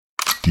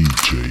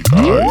DJ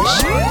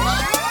Ice.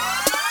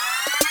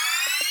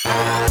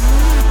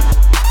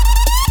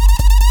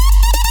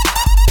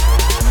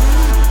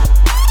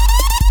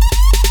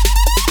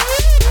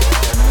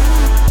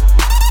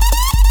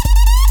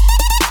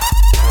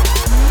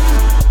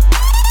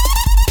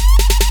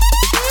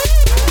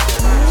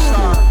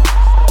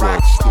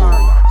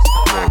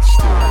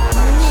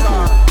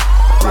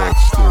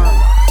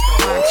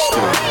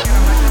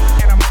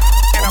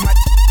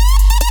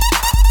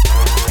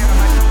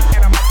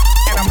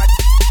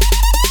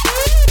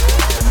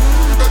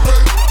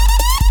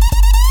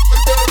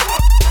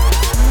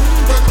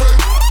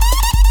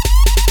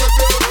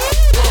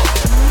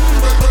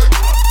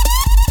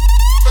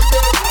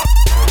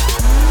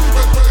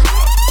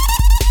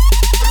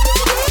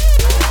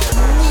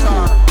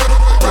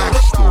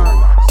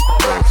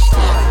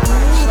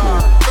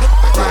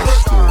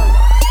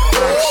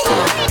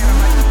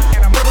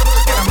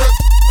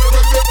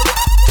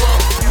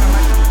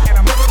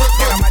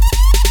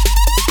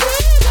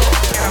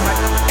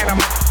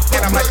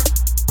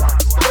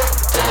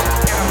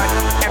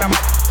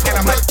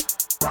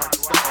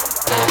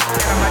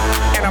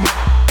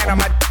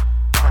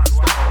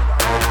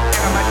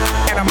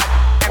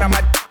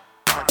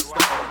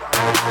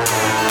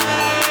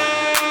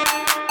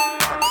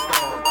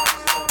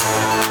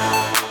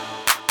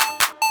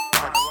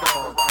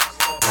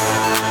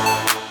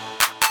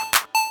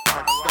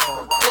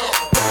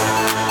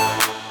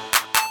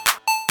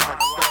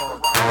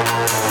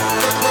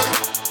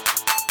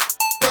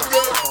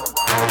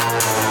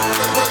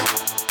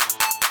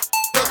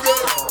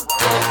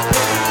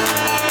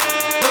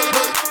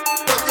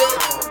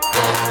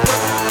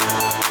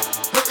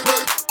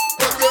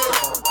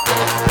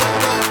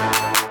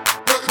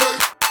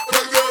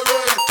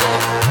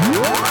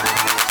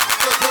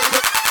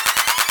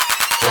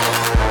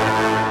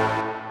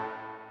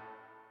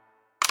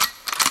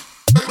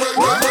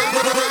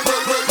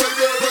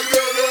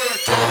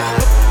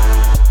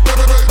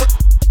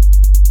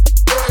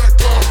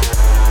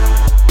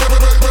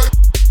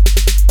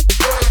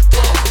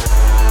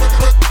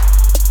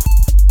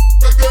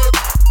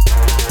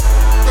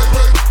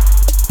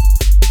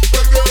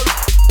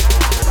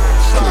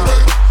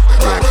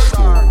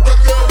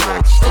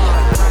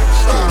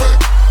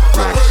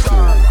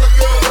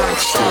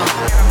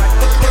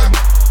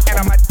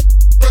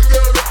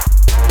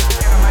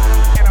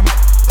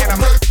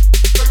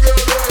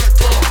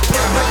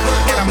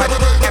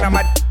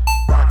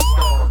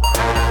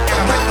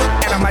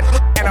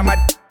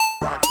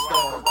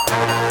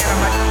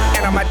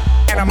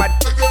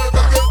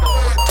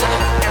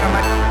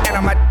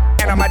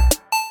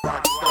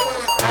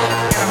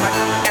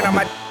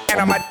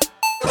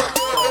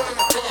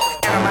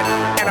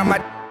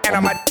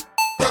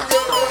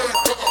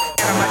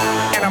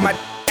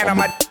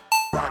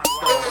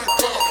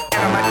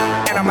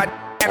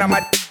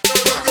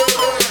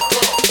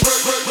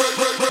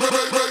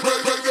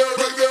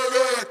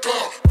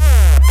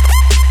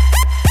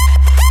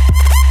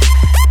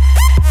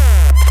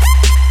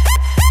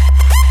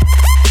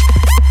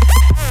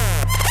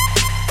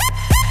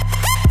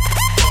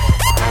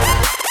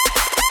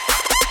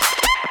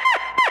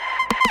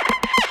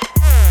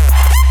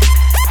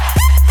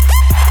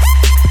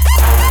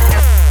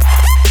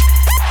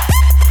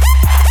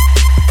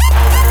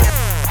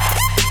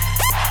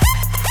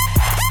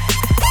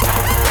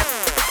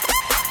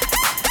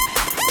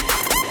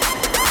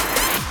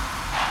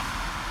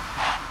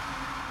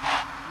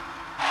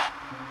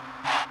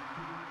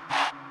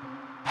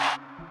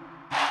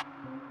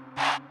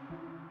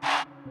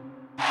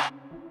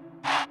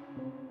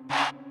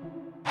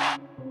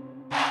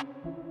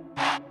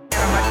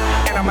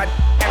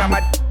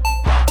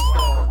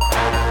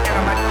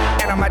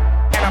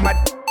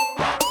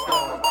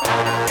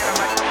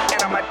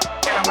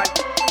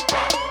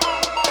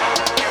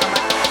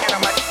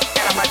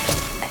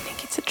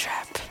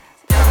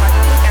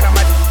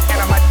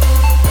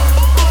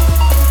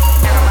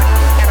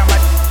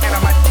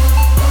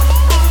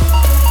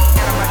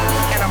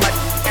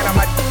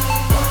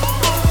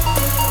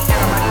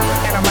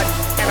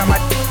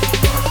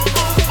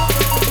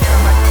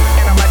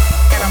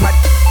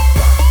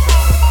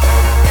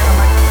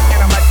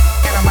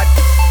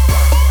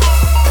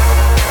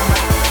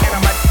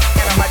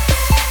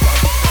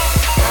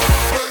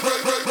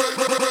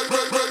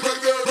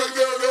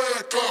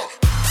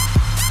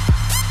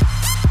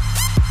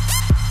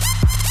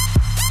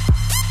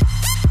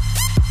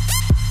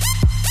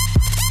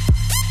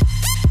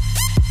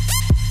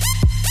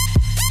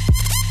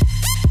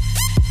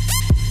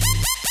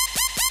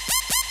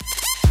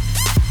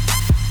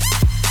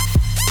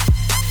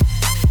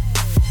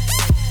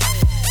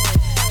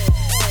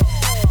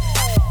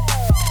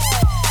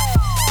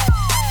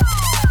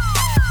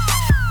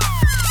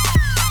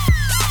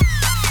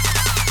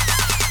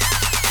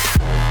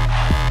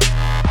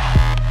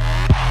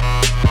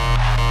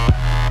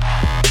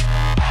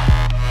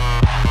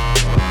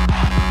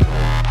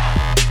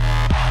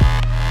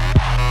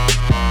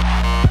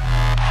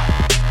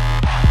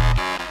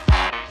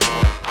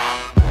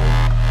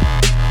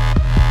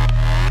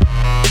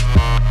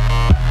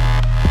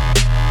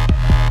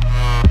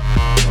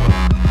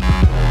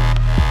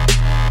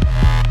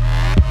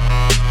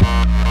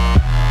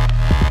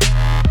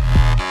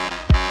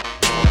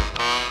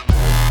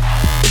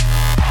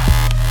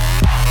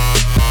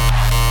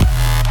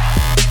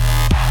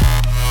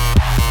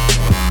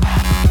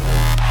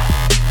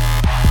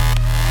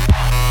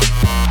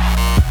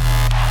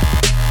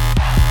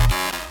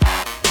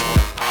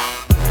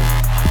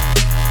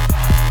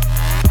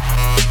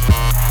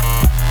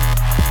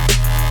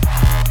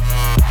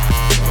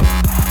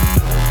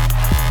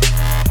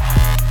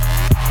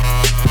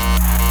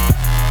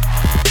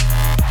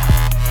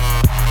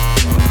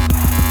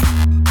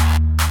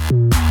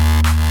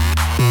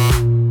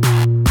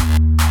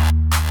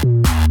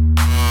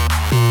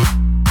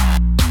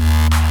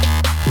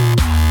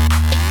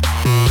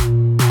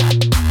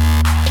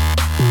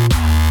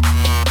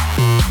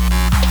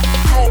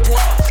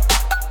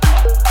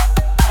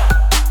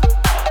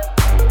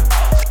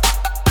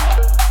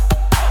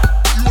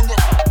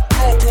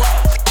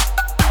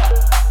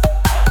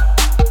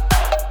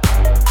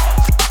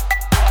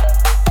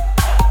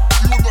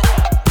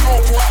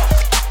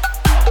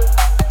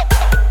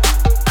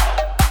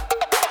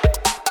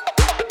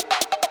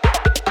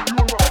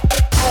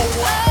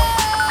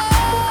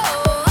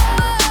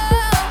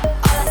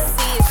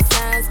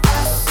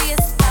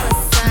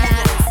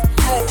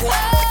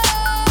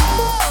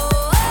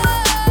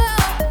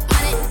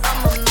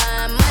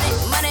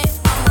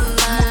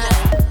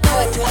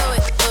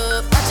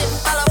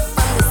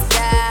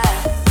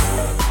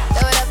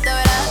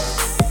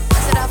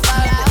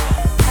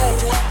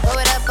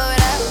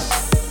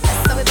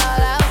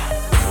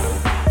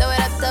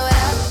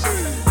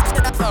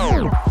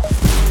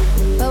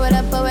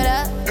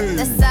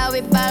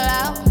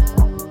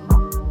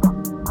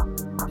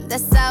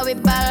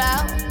 ball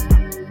out.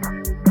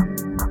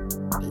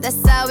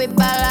 That's how we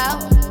ball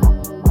out.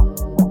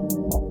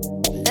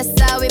 That's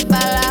how we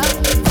ball out.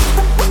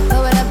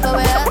 Blow it up, blow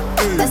it up.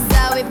 That's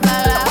how we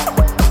ball out.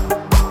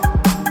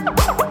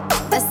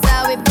 That's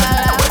how we ball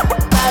out.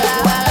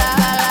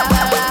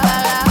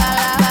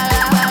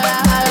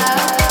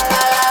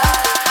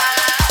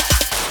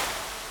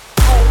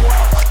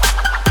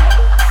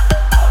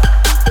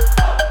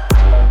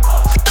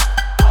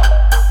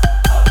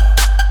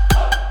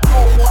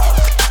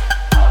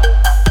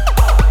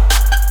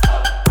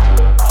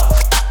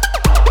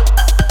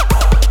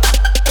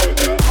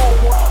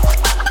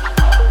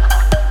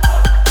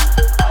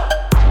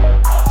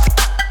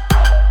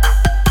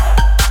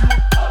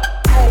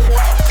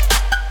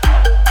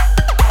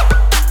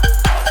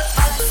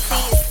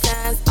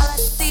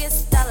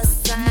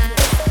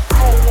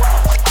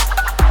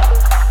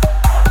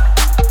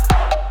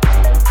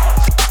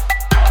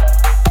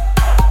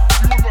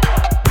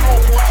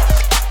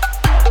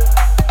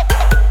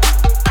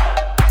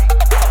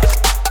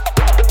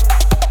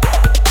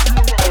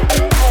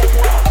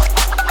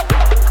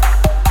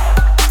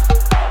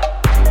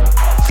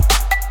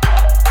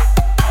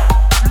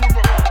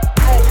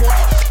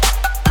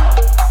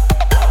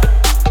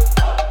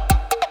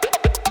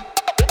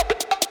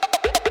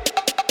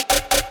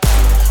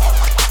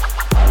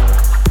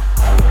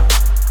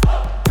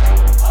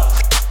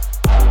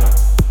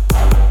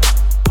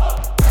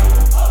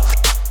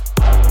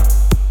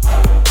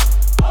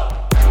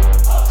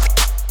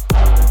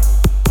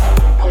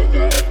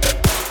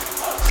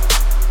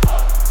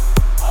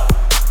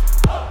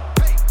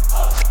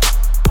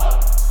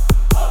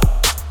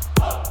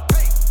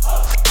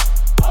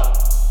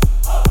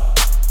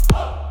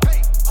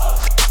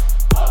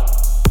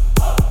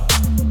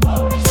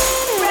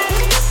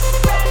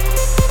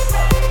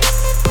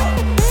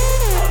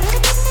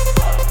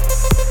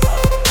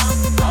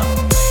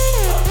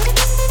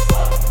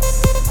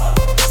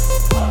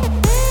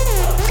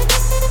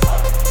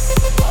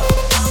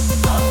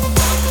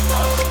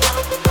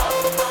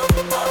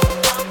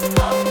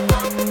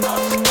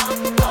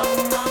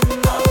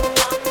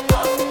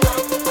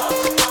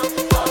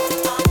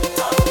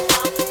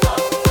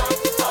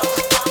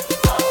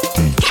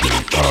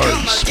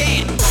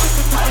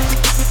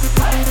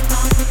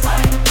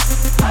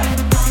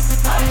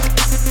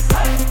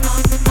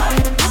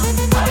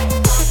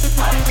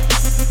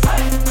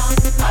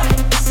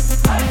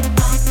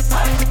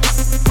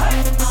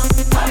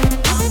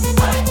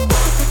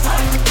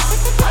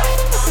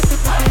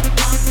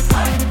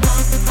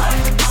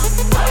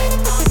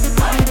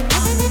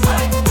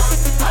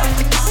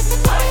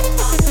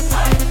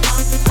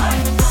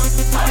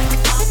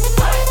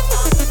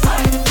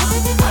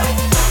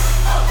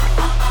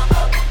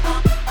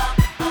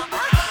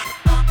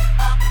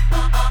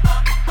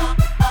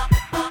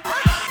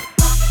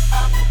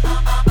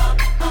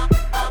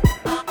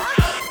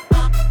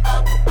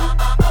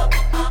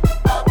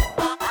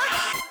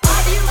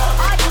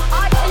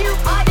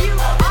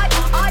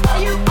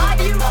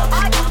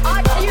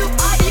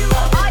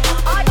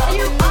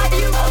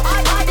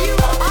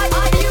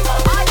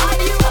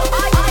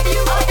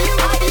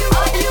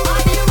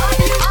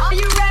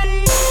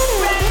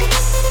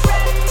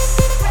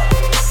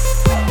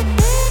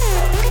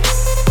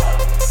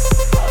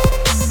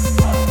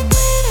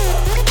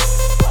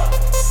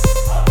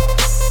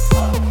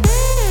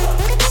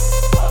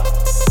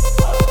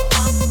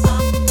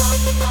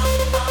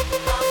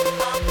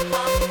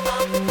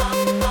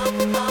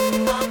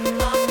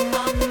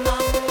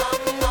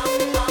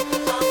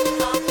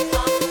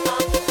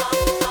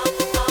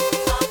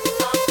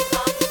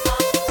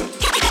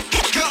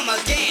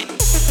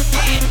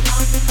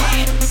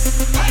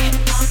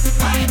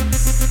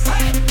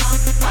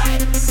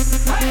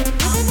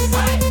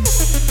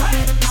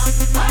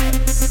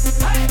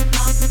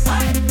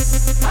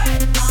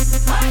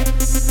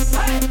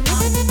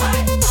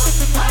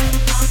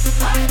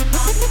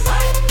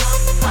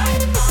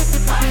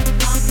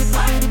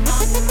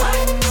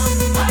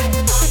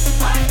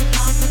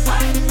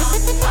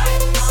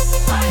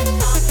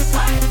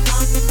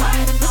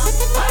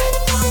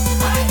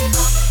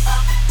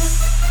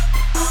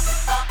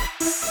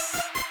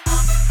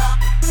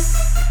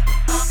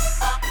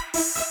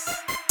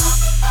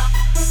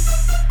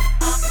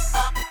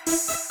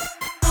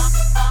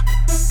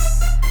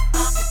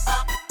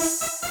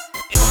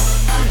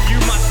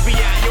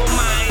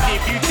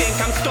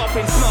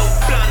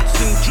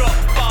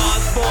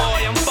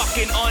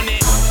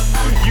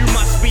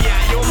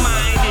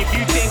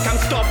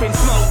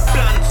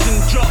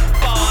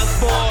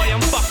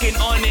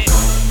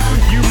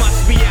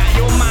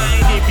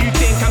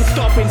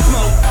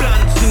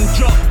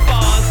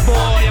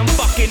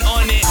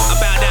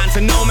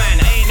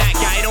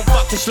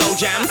 slow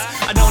jams.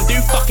 I don't do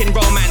fucking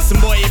romance,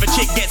 and boy, if a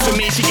chick gets with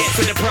me, she gets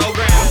with the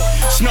program.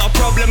 It's not a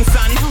problem,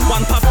 son.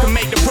 One puff can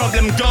make the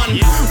problem gone.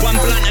 One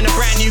blunt and a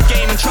brand new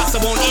game, and trust I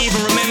won't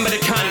even remember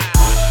the cunt.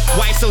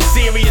 Why so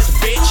serious,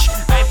 bitch?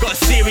 I've got a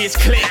serious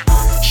clip.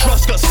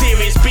 Schross got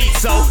serious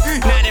beats, so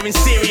now they're in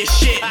serious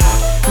shit.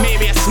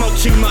 Maybe I smoke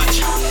too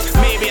much,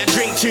 maybe I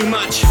drink too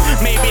much,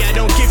 maybe I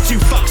don't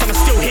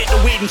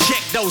and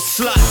check those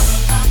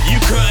sluts. You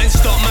couldn't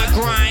stop my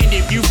grind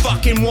if you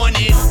fucking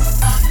wanted.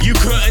 You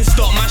couldn't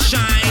stop my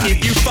shine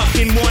if you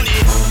fucking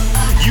wanted.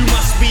 You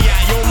must be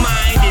out your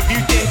mind if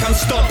you think I'm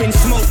stopping.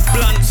 Smoke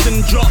blunts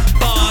and drop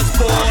bars,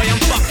 boy,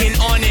 I'm fucking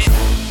on it.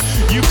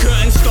 You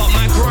couldn't stop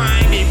my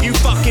grind if you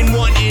fucking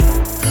wanted.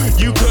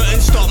 You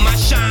couldn't stop my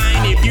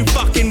shine if you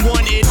fucking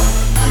wanted.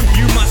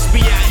 You must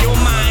be out your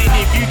mind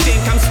if you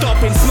think I'm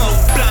stopping. Smoke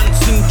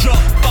blunts and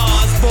drop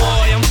bars,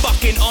 boy, I'm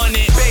fucking on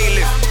it.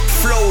 Bailiff,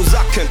 flows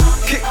I can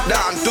kick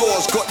down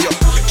doors. Got your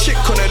chick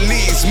on her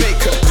knees,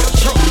 make her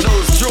drop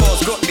those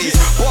drawers. Got these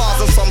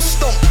bars and some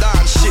stomp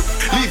down shit,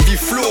 leave you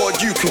floored.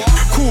 You can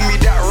call me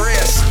that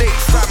rare steak,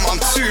 fam, I'm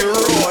too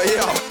raw,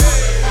 yeah.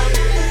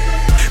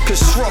 Cause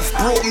Shruff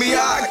brought me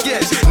out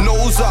again.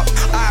 Nose up,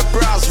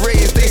 eyebrows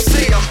raised, they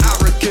say I'm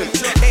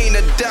arrogant. Ain't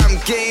a damn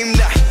game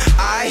that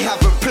I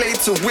haven't played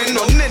to win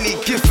on any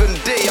given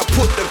day. I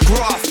put the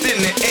graft in,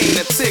 it ain't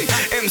a thing.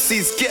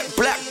 MCs get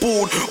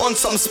blackballed on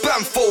some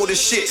spam folder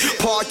shit.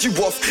 Part you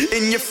off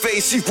in your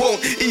face, you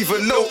won't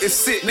even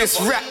notice it.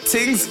 This rap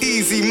thing's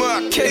easy,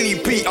 Mark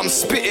Kenny beat. I'm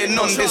spitting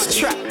on this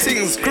trap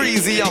thing's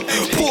greasy. I'm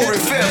pouring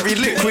fairy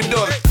liquid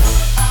on.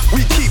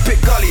 We keep it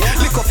gully,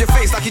 lick off your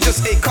face like you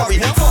just ate curry.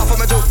 Far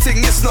from a joke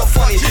thing, it's not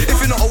funny. If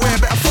you're not aware,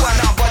 better find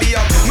out, buddy.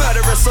 I'm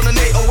murderous on an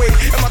 808,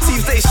 and my team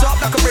stay sharp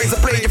like a razor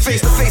blade. Your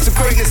face to face with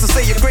greatness, to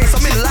say your grace.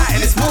 I'm in light,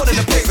 and it's more than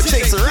a paper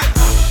chaser.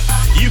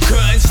 You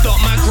couldn't stop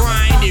my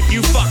grind if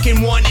you fucking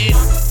wanted.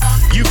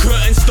 You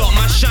couldn't stop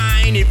my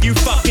shine if you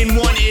fucking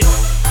wanted.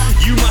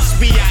 You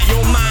must be out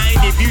your mind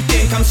if you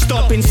think I'm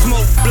stopping.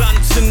 Smoke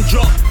blunts and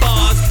drop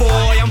bars,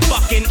 boy, I'm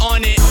fucking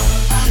on it.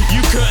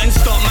 You couldn't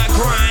stop my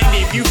grind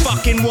if you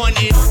fucking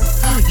wanted.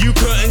 You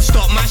couldn't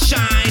stop my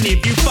shine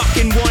if you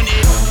fucking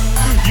wanted.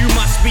 You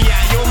must be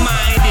out your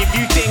mind if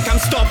you think I'm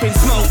stopping.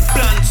 Smoke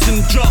blunts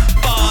and drop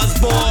bars,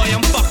 boy,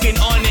 I'm fucking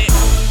on it.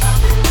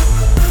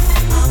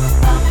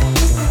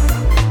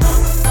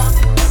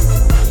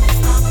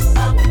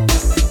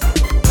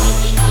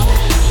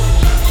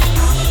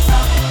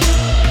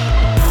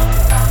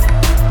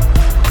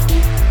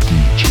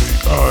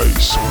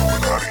 Ice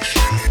Illuminati.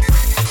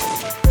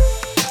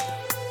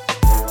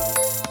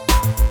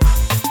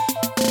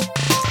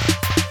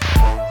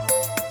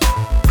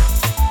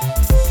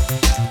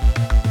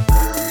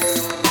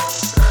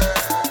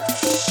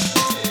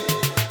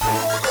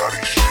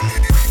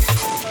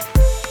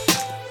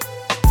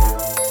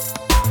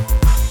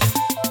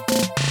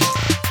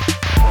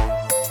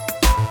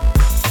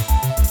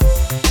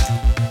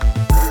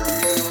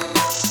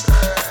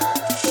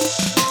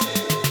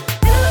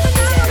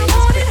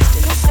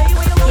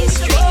 Yes,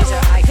 strangers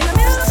are icons.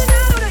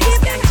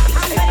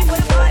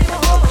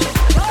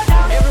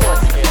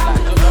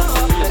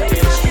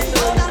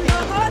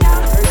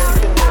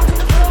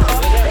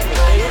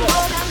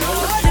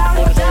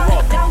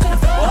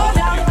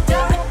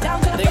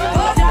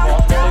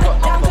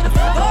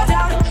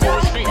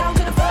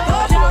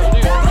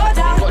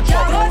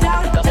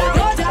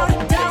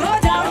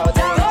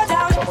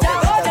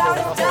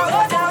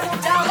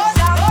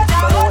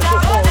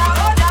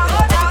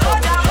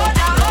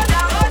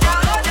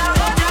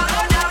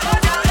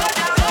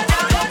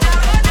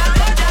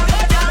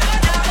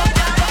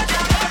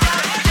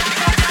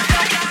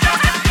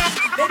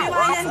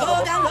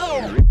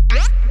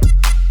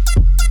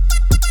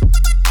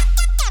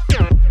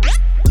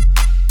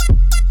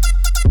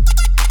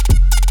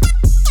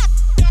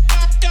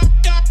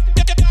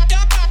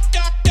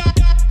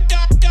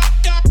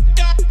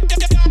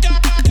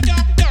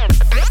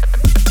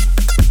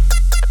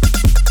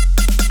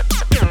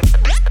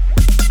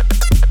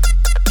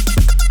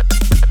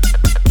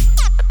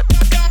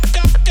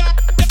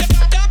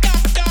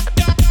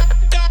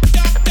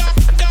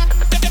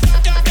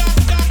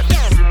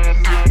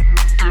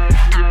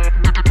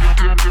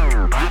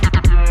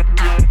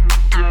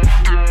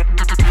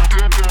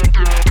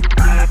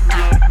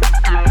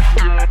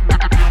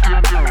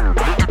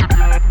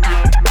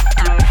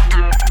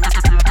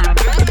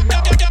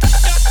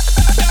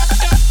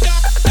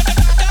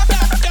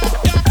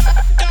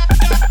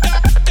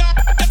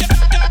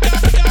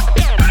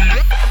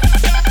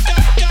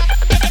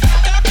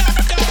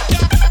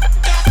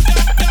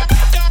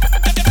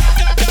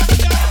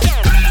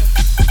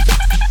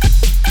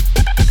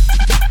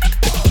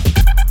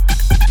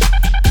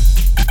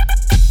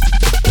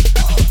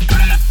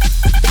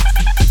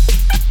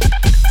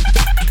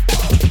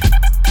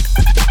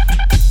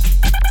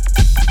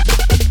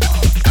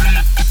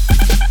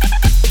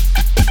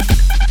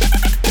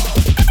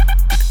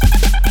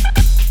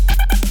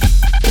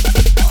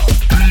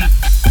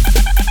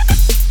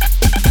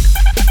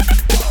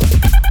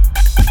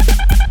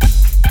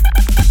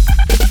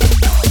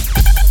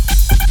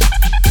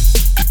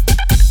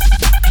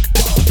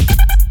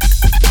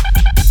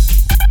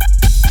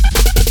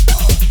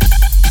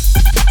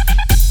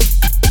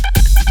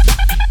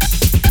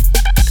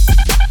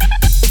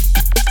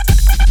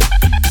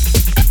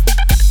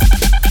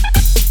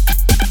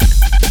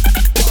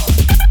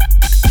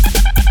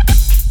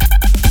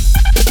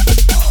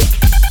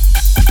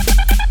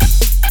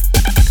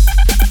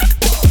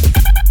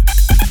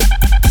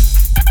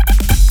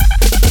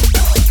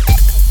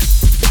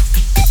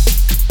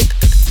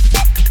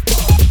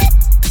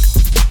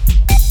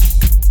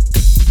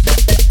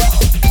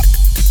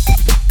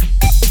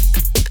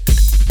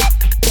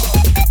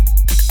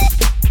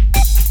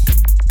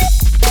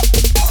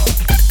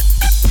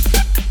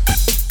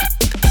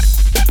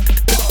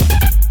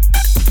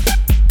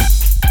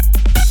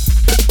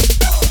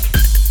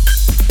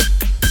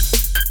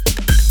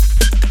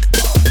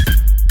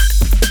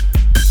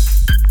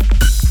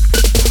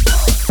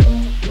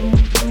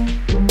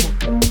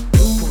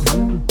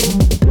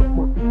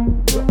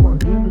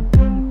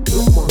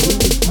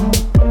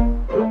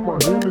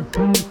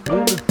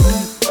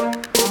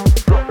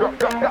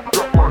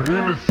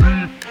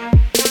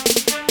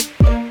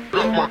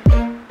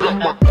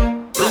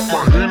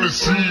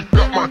 Hennessy,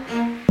 got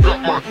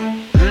my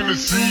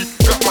Hennessy,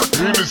 got my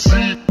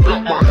Hennessy,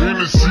 got my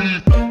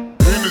Hennessy,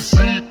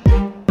 Hennessy,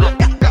 got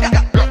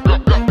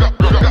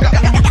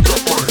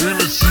my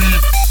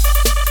Hennessy.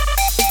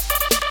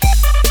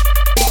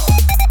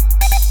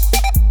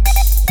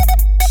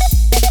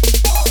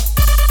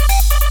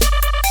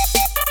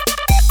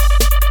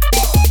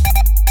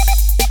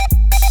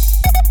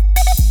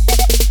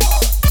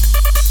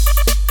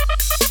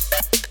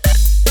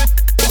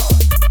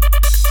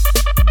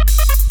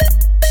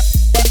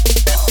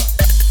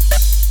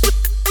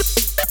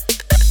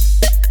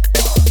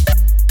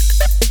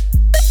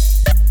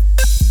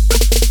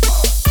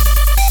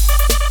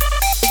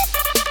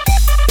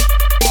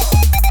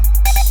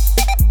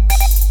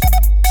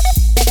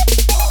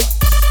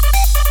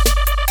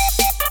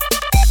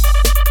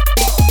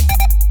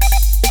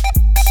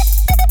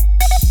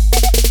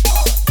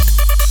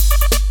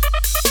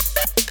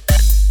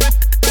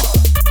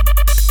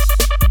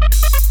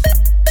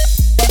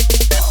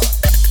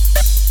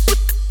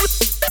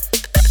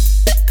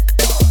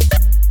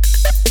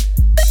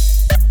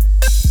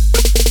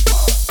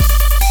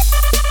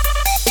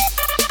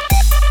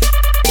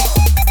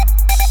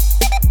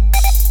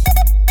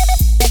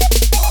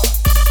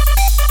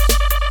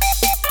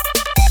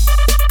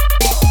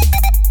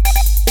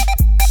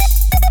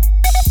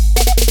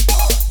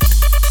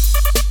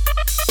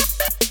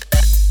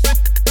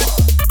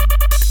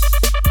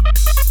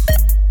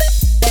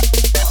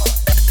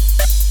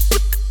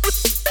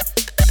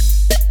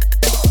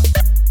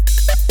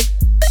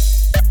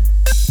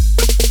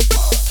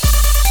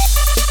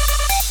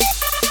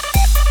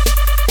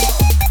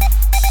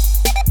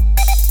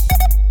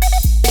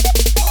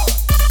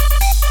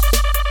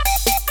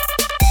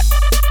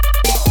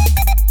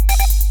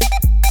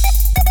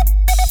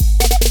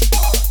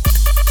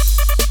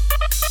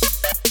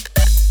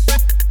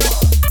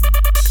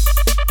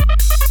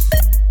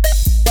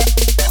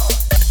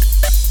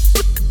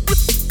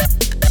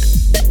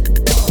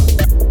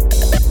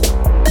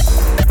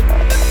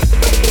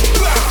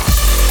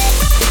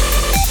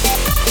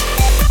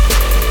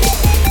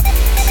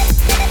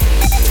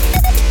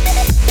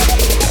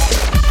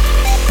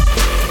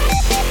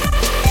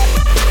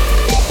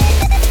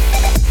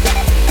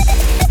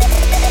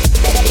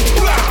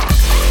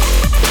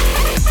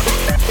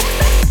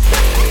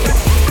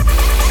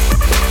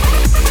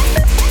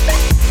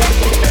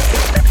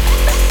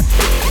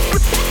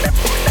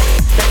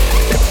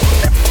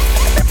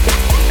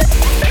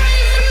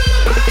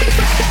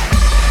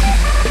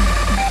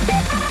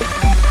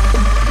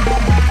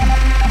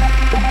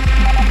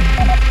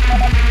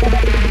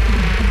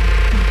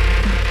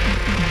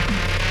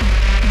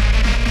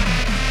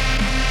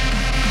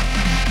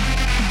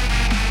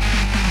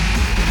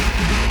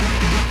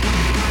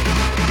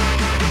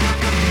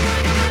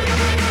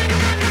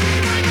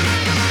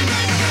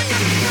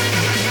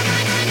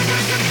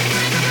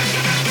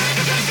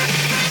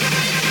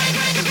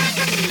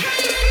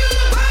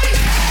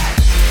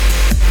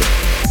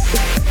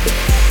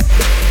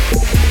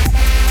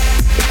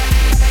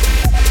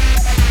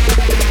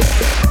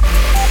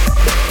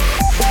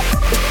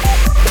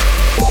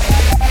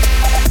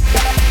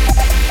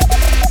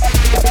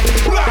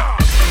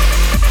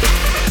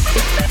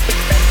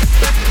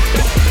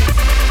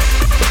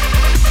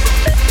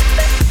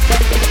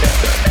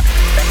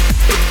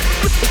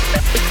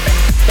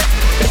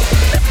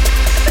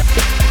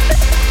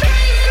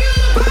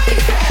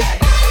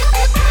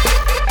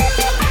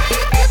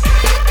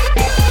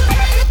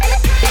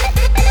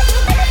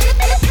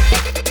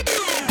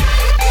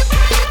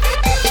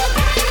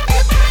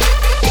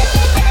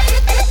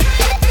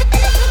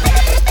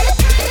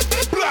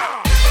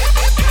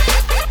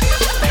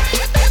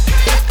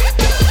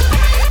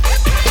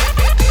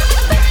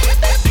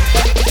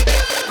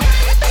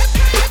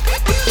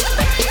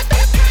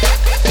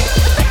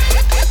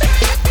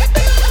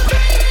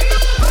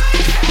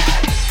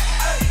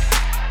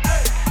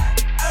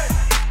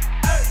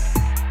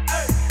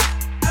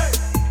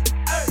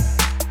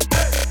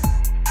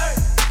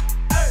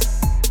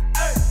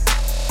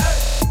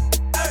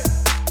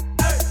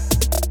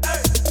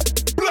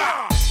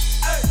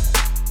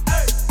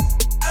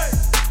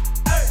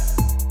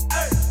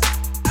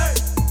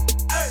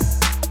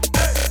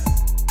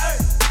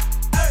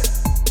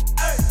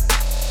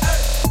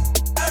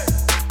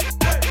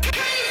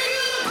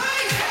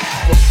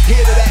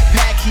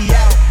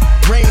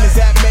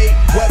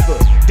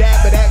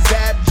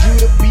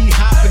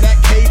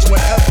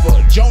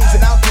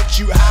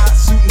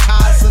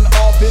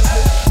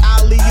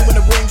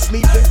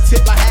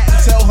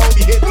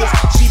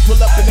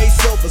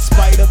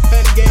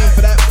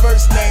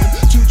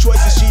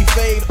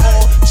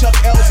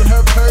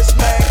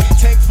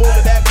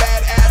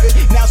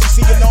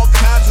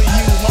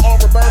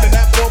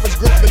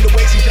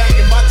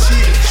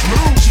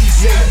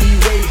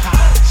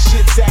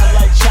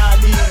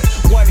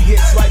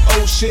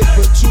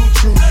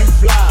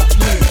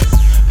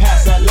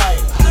 Pass that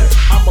light,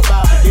 I'm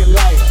about to get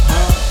light,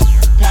 huh?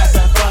 Pass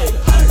that fight,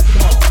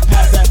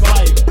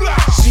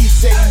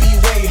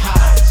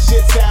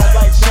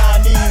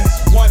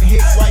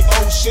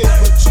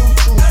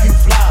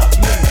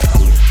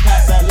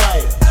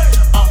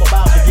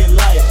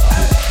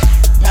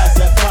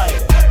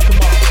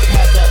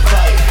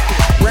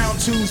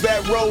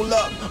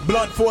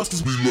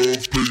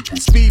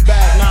 speed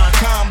bag, 9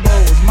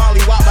 combos.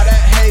 Molly wop by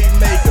that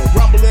haymaker.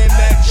 Rumble in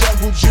that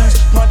jungle juice.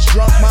 Punch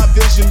drunk, my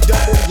vision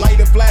double.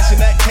 Lighter flashing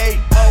that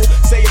KO.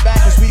 Say it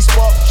backwards, we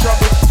spark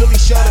trouble.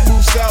 Philly shutter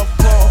move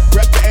southpaw.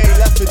 Rep the A,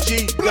 left the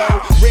G, though.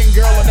 Ring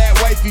girl on that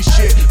wifey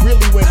shit.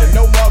 Really winning,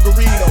 no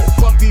Margarito.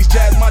 Fuck these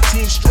jazz, my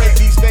team straight.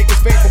 These fakers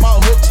fake from my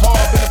hooks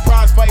hard. Been a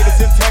prize fighter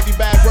since heavy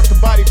bag. Work the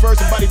body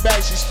first and body back,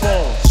 she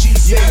spawn. She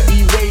say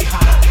me way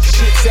high.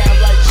 Shit sound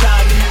like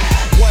Chinese.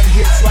 One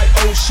hits like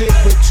oh shit,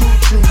 but two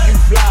true, you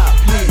fly.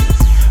 Please,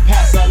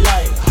 pass that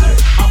lighter.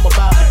 I'm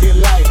about to get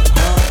lighter,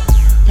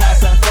 Pass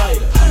that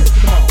fighter.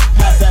 Come on,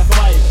 pass that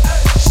fighter.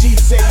 She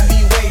say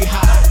me way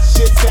high.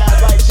 Shit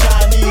sound like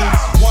Chinese.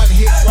 One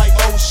hits like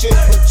oh shit,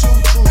 but two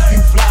true,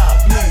 you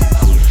fly. Please,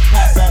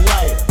 pass that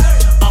lighter.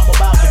 I'm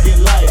about to get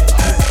lighter.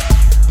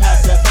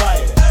 Pass that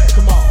fighter.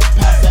 Come on,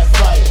 pass that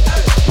fighter.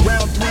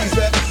 Round three's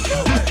that.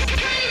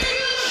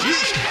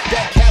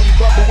 That Cali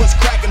bubble was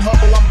cracking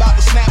hubble. I'm about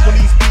to snap on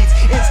these beats.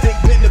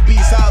 Instinct been the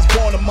beast. I was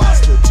born a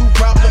monster. 2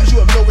 problems you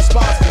have no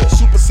response for.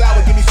 Super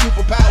sour, give me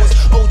superpowers.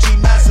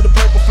 OG master the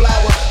purple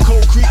flower.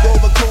 Cold creek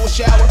over cold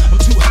shower. I'm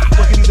too hot,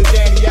 fucking either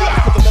Danny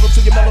out. Put the metal to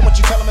your melon, what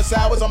you tell 'em it's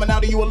ours. I'm an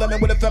out of you a lemon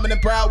with a feminine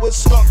prowess.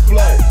 Skunk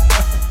flow.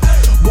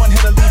 One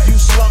hit to leave you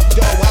slump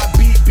though. I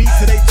beat beats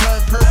till they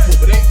turn purple,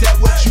 but ain't that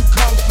what you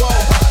come for?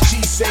 She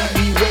say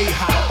me way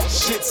high.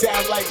 Shit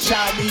sound like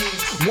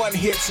Chinese. One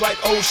hits like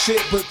oh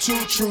shit, but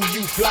two true,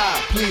 you fly.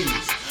 Please,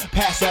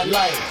 pass that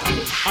lighter.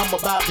 I'm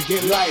about to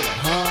get lighter,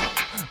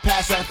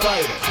 Pass that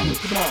fighter.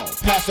 Come on,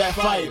 pass that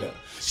fighter.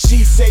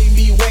 She say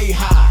me way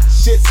high.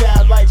 Shit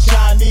sound like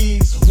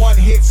Chinese. One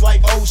hits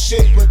like oh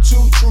shit, but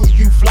two true,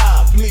 you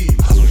fly. Please,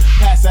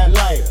 pass that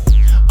lighter.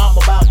 I'm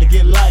about to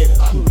get lighter.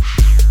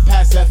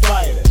 Pass that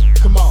fighter.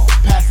 Come on,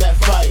 pass that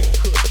fighter.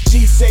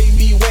 She say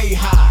me way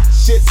high.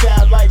 Shit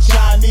sound like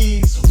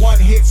Chinese. One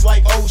hits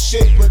like oh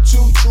shit, but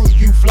two true,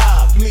 you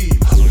fly. Please,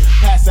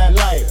 pass that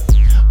lighter.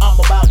 I'm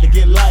about to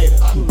get lighter.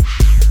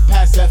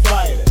 Pass that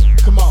fighter.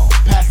 Come on,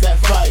 pass that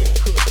fighter.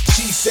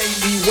 She say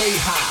me way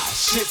high.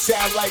 Shit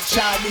sound like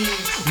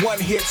Chinese. One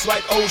hits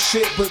like oh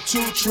shit, but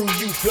two true,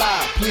 you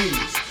fly.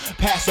 Please,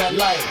 pass that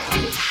lighter.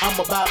 I'm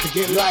about to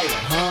get lighter,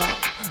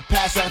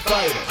 Pass that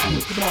fighter.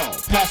 Come on,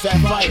 pass that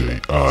fighter.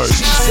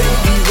 She say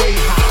me way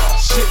high.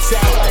 Shit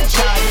sound like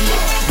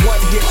Chinese.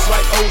 One hits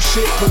like oh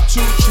shit, but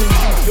two true,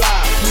 you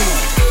fly.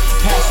 Please,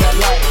 pass that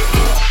lighter.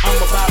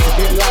 I'm about to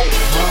get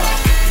lighter,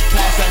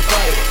 Pass that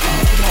fighter.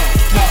 Come on,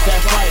 pass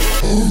that fighter.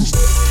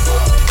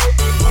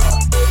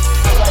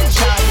 Like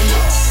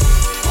Chinese.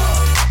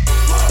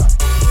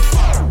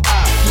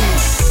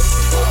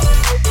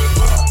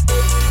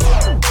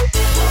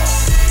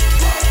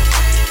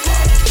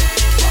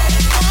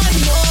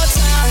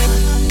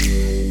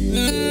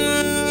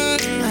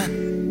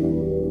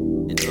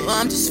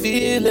 I'm just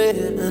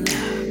feeling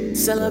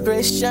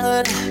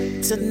celebration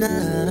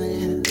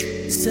tonight.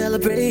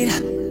 Celebrate,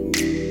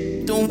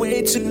 don't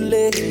wait too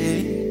late.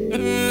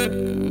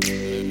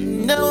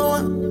 No,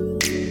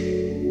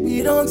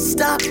 we don't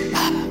stop.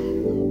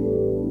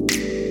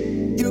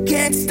 You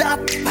can't stop.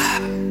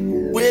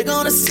 We're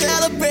gonna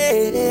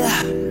celebrate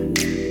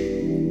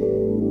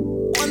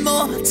one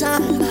more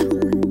time.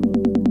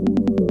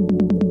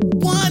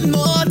 One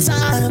more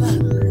time.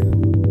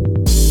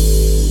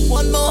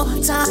 One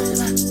more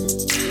time.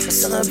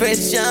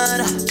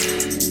 Celebration.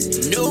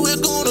 You know we're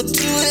gonna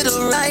do it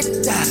right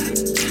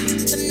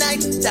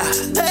tonight.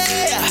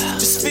 Hey,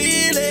 just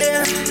feel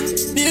it.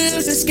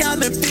 Music's got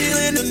me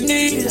feeling the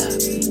need.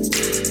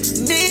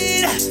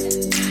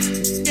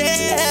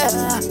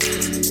 Yeah.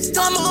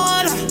 Come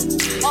on.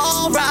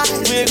 Alright,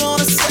 we're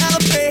gonna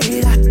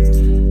celebrate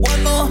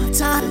one more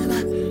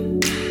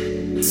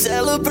time.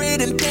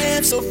 Celebrate and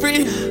dance so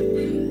free.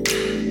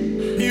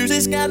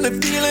 Music's got me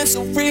feeling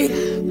so free.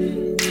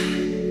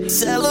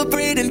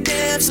 Celebrate and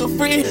dance so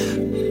free.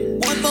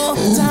 One more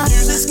time.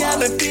 Music's got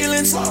me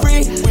feeling so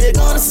free. We're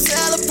gonna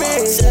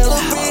celebrate.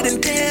 Celebrate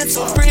and dance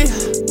so free.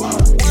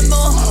 One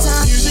more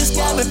time. Music's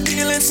got me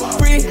feeling so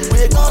free.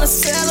 We're gonna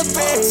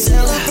celebrate.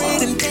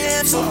 Celebrate and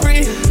dance so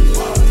free.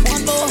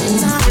 One more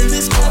time.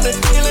 Music's got me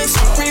feeling so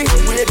free.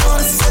 We're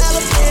gonna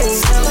celebrate.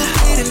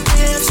 Celebrate and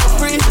dance so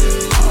free.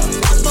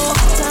 One more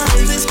time.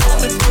 Music's got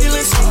me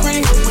feeling so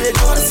free. We're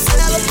gonna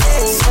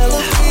celebrate.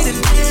 Celebrate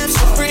and dance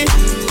so free.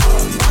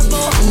 One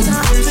more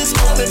time. Music's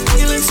got me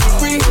feeling so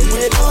free.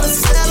 We're gonna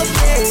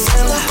celebrate.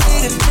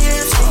 Celebrate and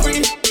dance so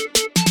free.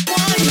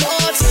 One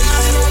more time.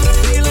 Got me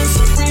feeling so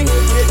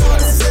free. We're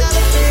gonna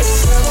celebrate.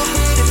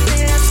 Celebrate and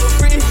dance so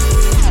free.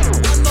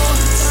 One more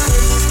time.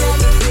 Music's got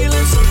me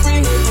feeling so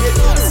free. We're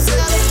gonna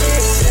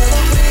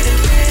celebrate.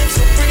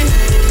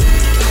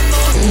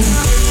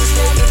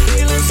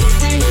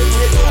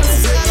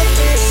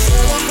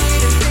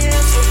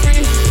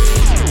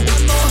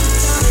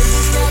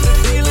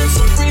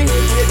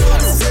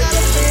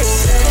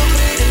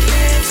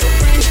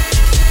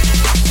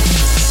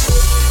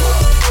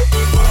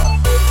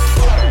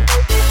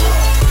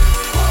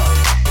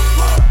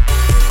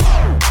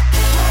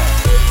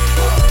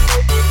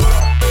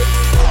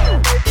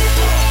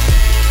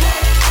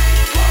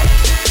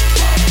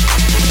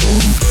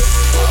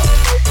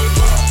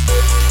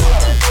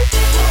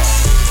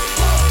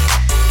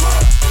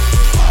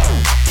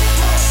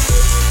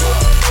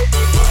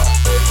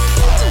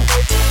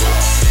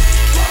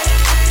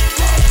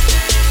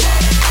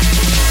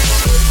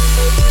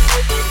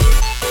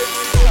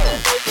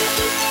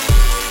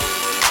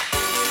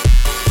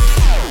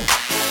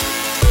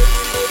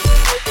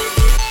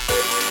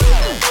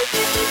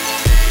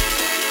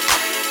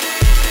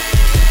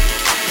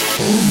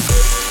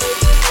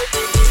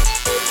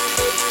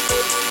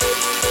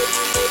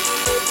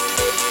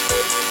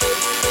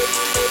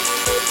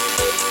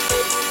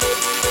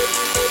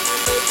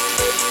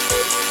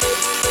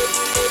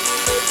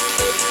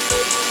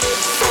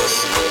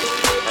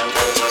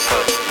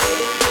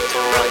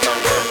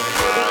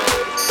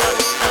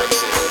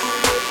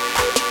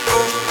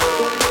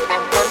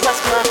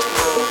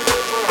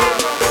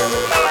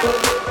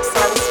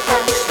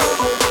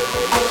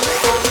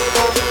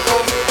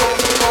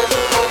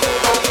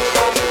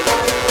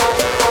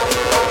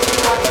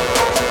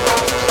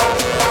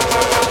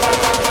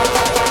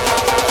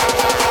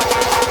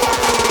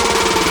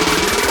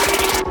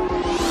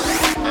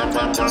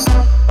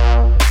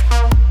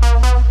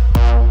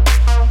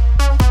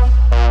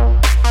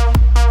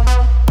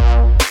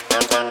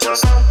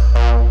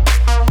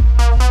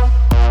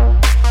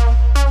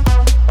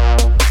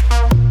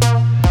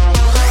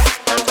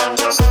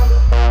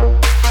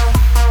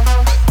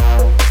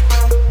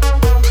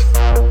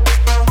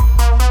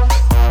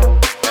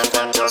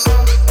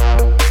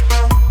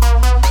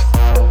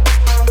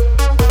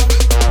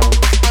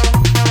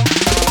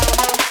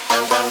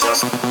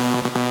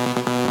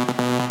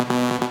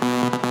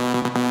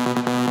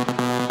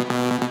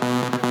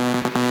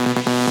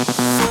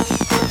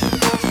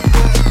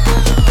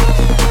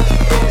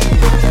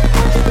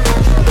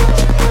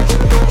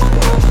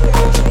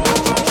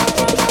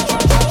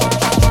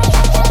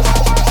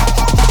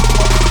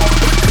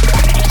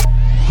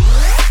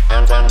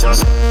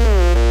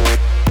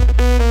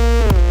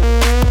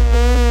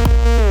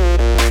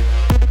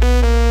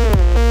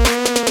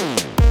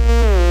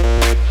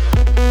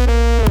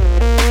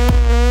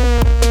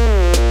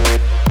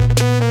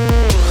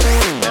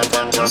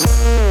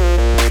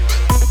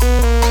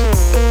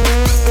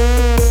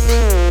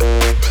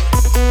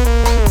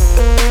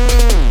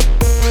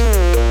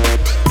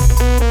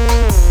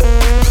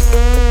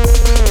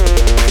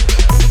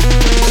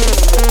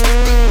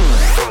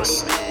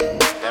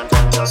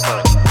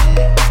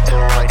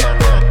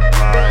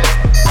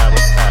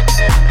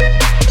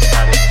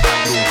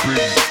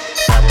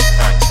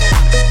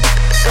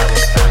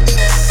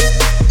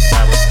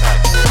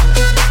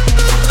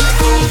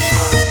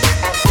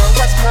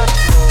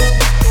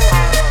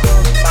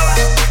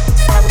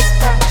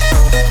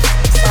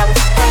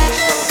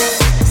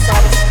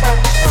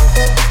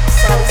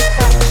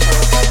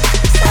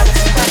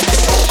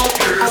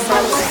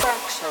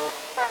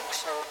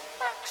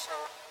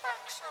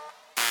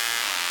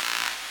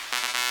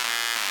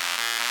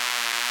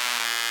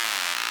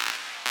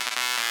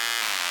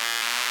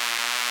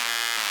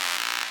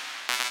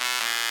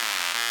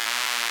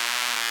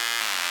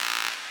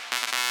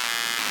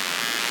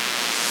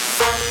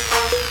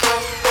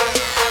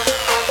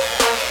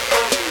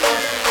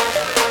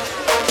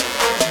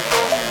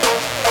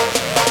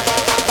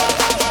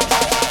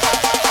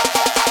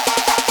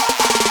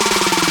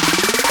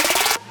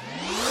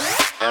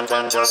 and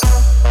then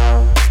just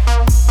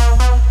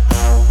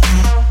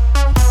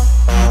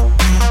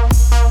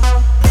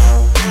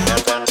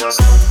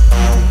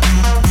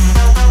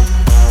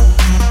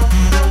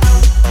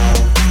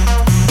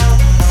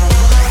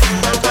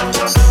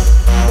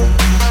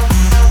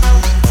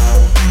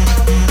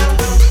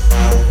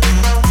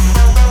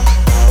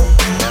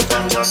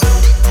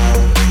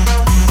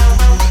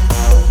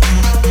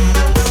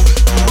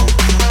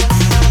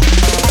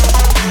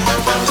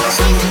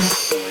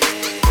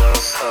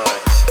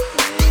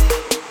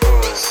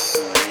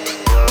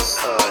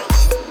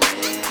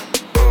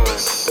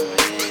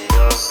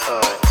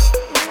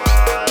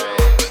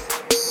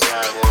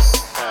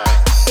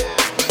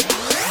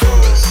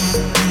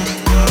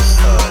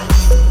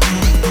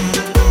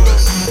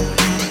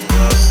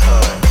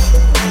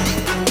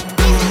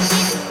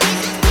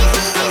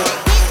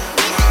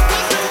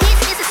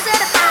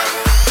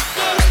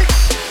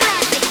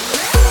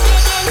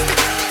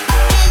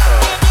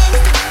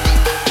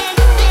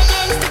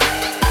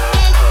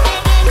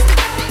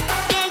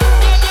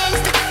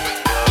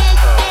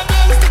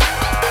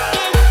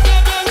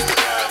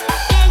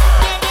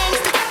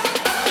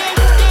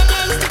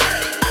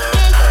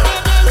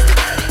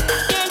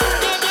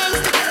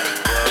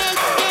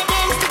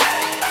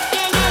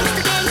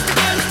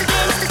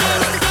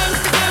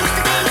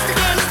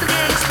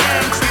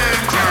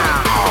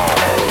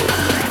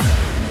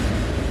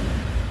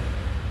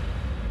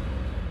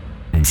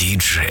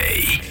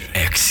DJ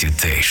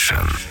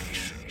Excitation.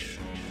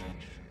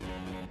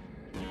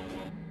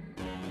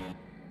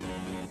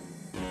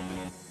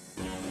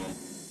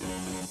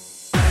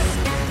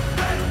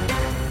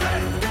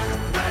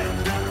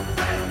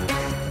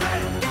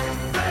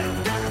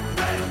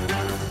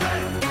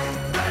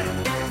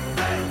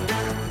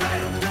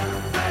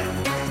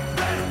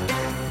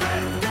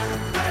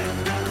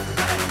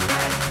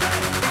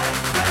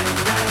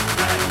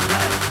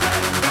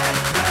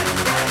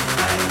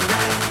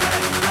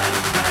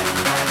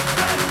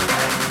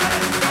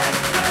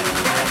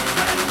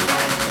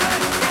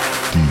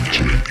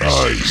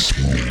 Ice.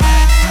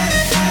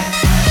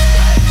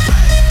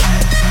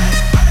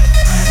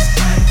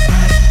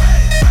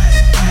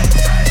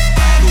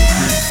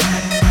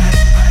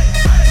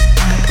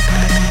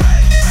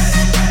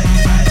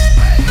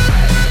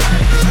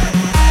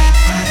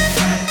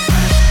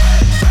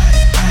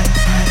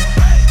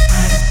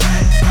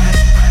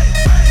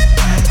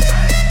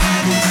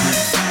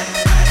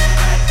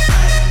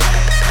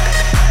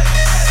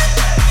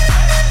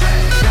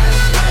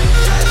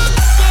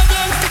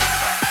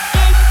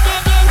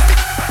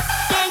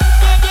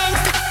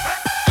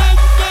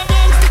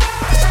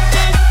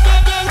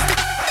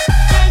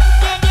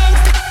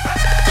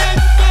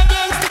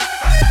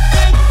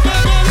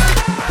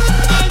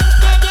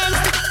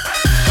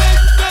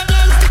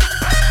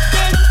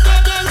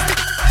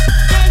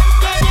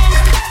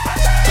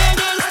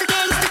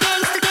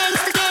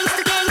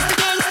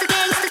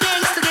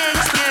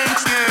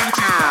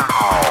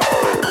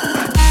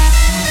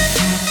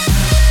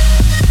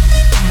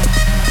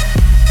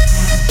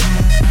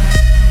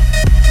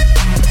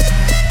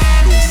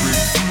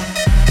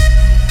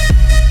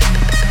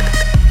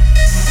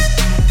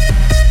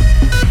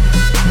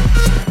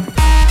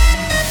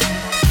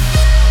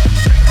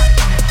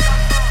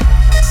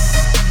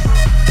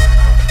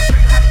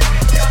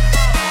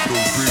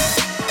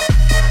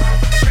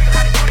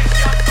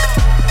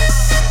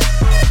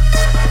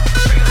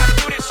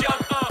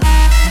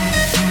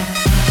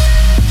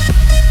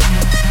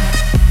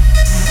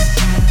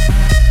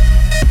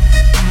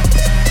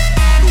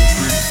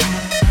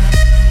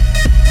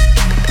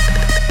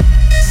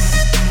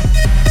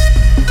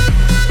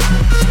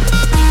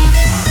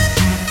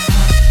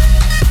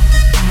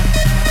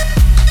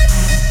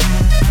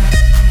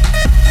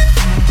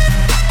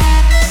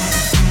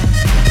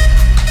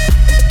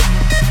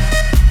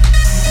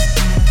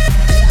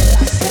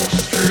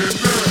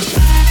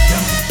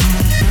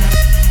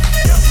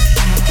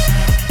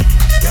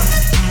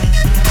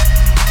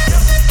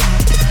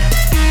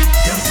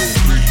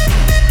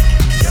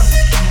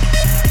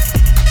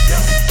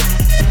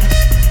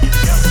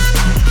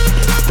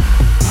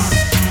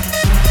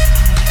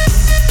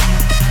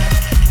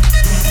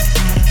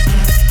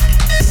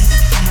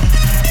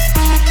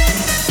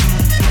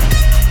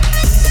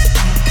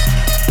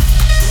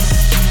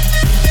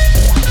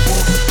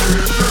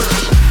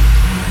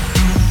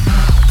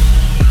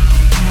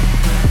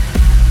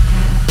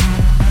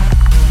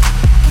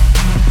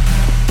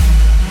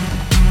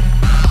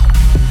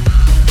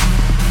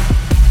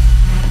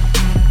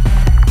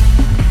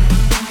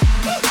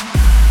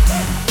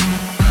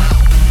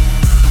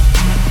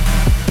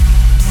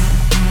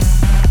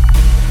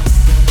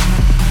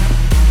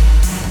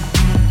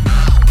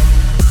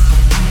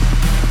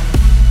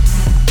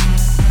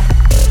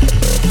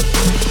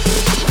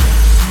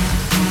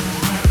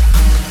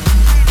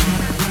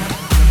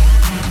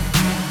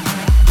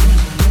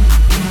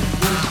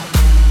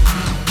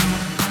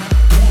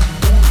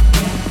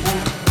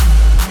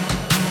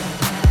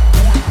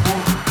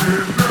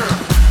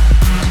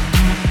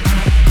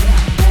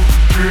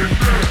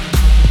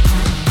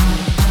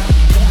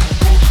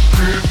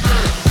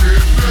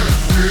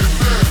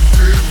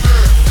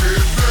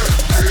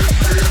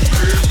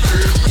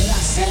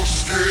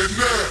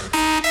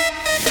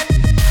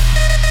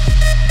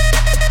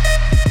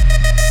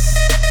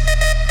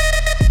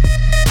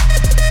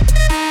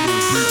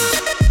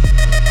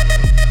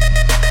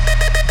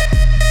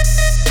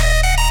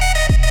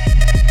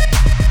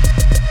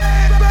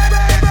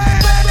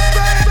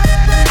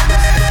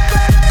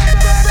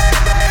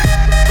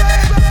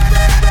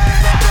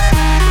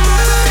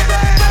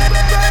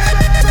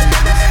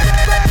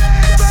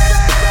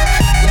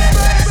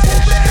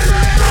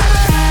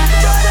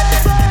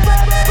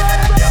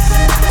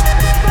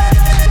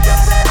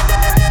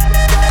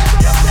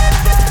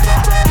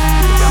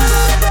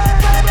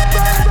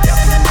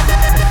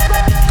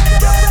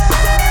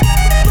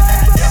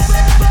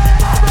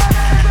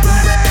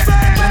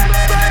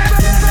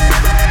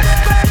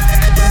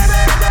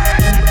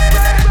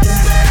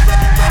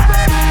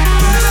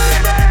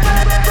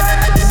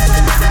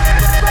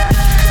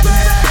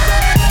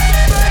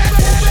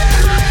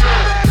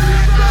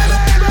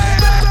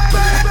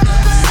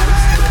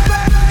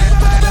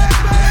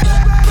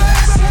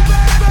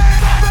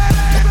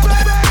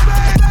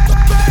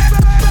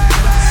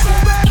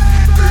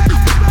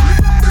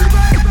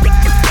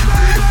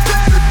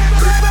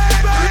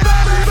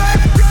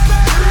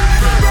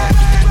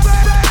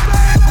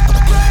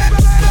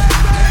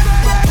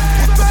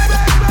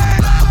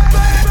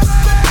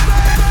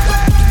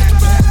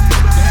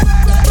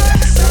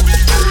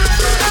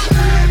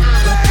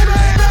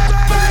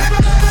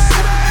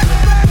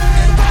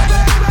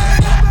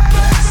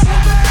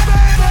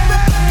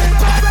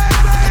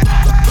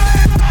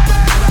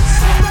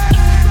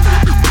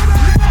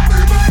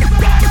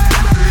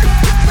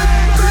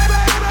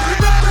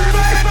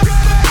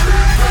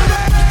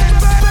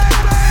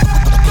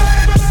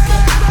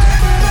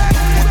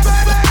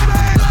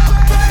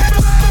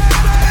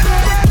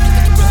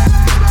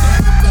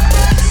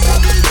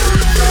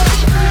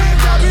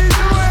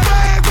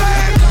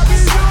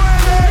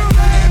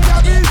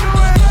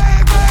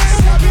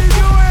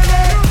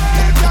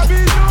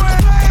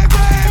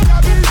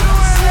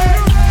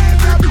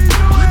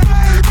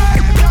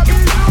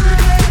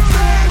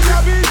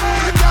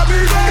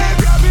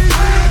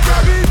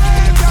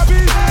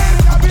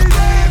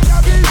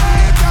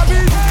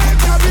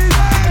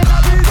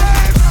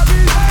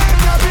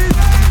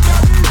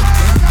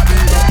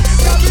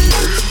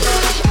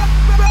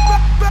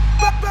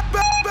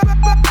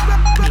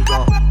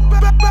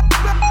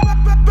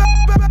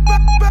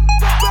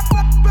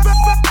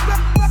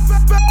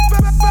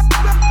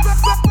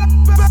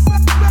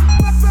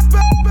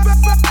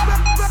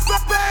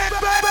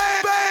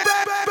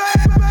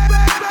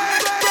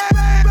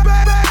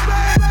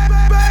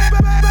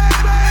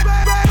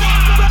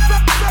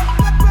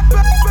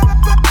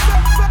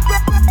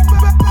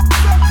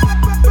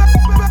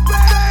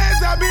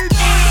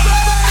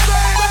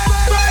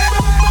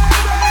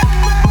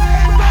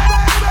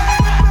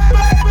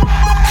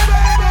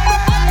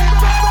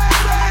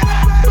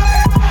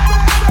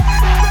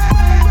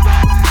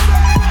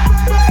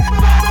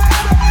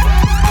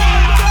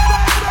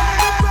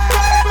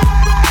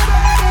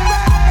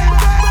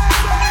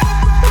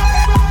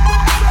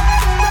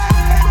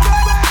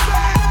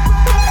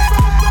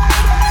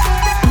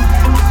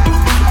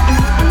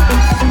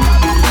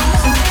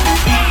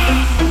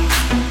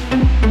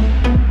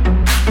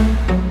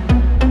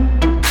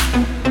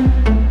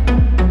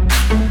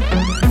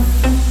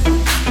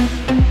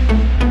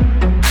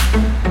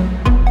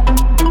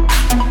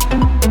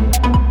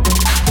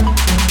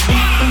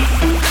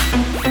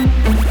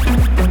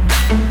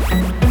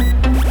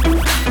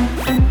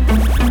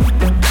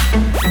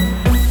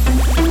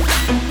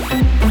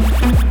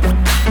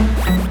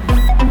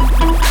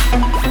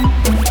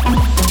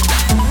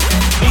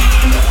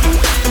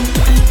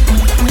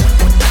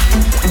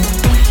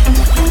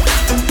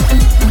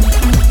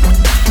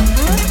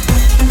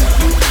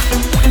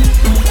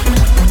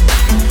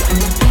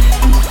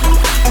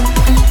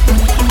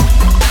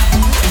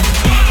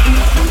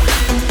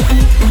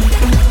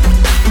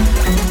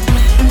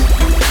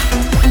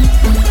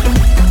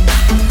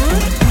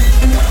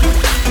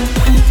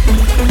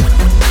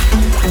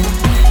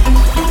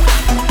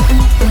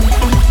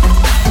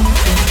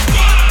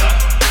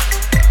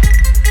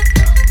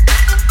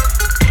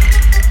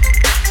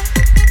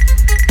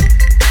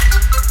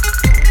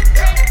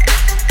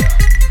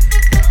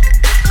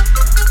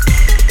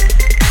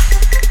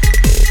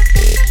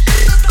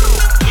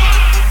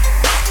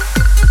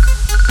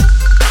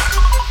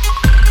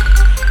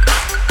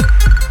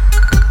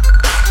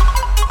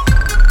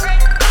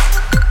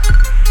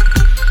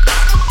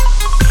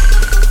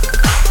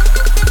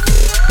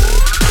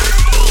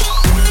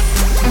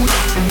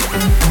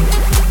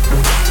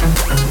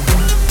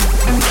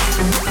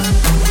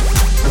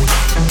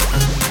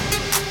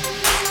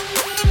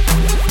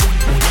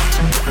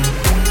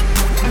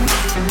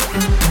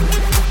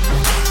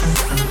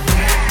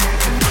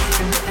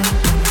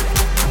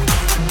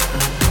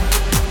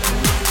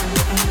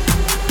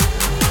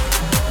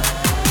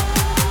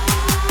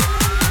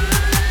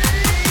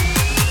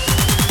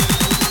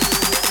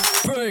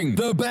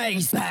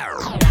 bass.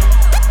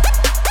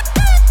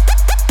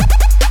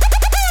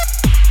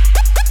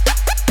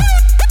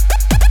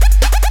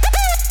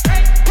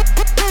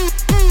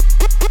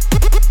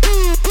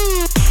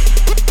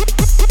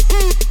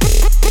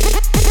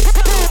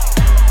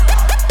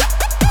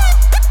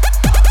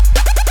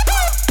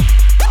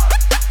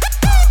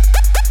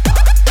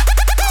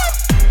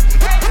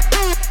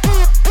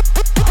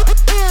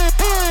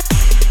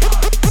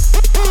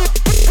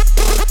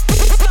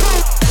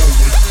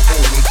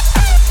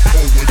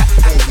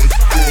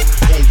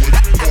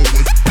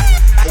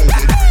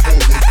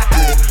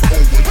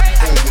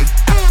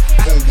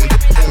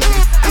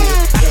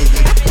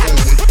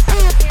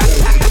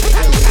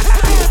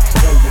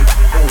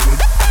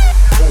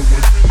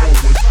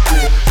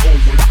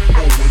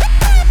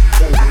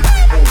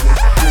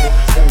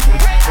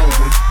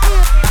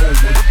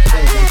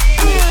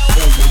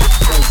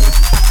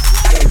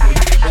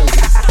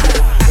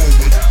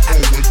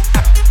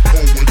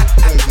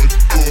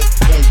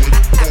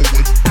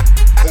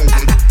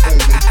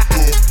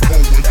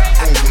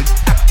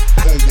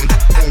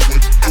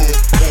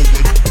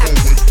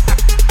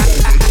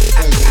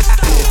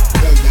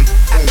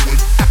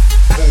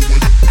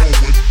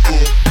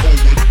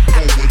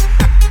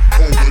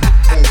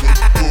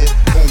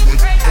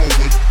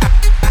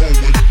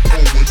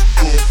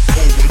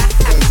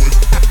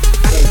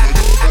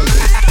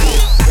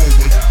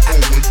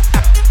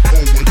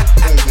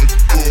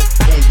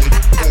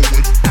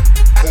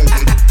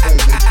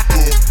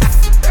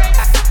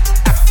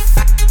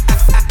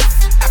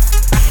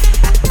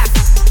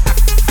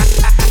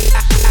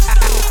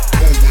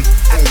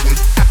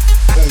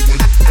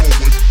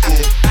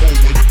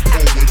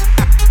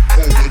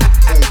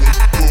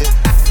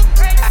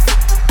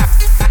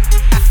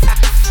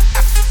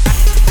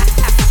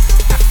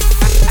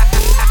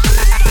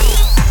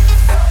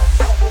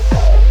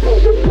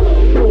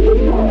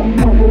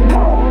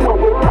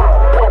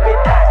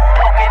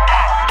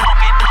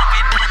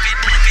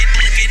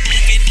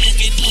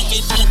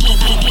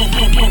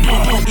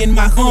 In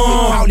my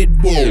home, call it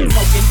bull.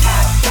 Smoking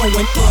hot,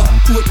 going up,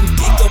 putting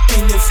dick up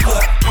in your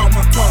slut. All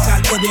my cars I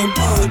love them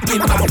wood. In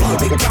my hood,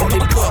 they call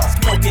it buck.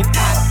 Smoking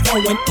hot,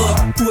 going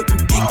up,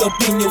 putting dick up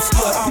in your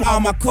slut. All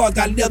my cars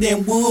I love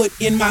them wood.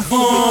 In my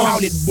home,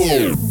 call it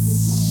bull.